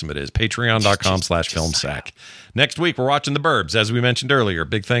how awesome it is. Patreon.com/filmsack. Next week, we're watching The Burbs, as we mentioned earlier.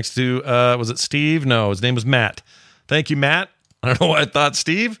 Big thanks to, was it Steve? No, his name was Matt. Thank you, Matt. I don't know why I thought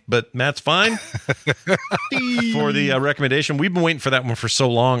Steve, but Matt's fine for the recommendation. We've been waiting for that one for so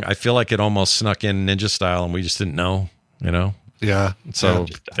long. I feel like it almost snuck in Ninja style, and we just didn't know, Yeah. So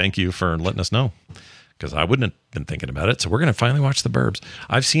thank you for letting us know, because I wouldn't have been thinking about it. So we're going to finally watch The Burbs.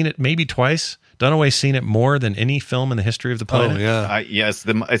 I've seen it maybe twice. Dunaway's seen it more than any film in the history of the planet. Oh, yeah. Yes,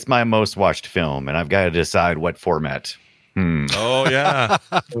 it's my most watched film, and I've got to decide what format. Oh, yeah.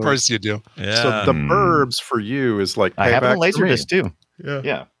 Of course you do. Yeah. So The Burbs for you is like Payback. I have it on Laserdisc too.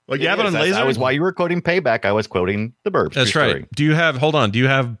 Yeah. Like you have it on Laser? That was why you were quoting Payback. I was quoting The Burbs. That's right. Do you have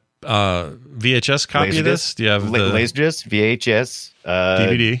VHS copy of this? Do you have the Laserdisc, VHS,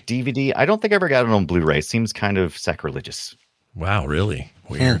 DVD? DVD. I don't think I ever got it on Blu-ray. Seems kind of sacrilegious. Wow, really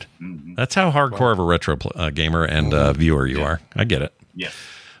weird. That's how hardcore of a retro gamer and viewer you are. I get it. Yeah.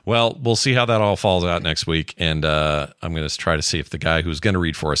 Well, we'll see how that all falls out next week, and I'm going to try to see if the guy who's going to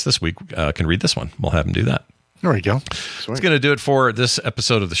read for us this week can read this one. We'll have him do that. There we go. It's going to do it for this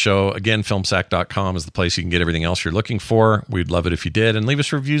episode of the show. Again, filmsack.com is the place you can get everything else you're looking for. We'd love it if you did. And leave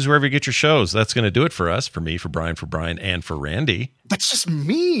us reviews wherever you get your shows. That's going to do it for us, for me, for Brian, and for Randy. That's just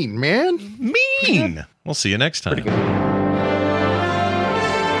mean, man. Mean. We'll see you next time.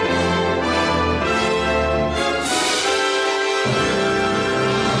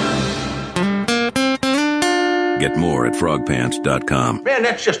 Get more at frogpants.com. Man,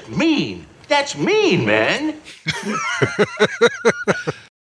 that's just mean. That's mean, man.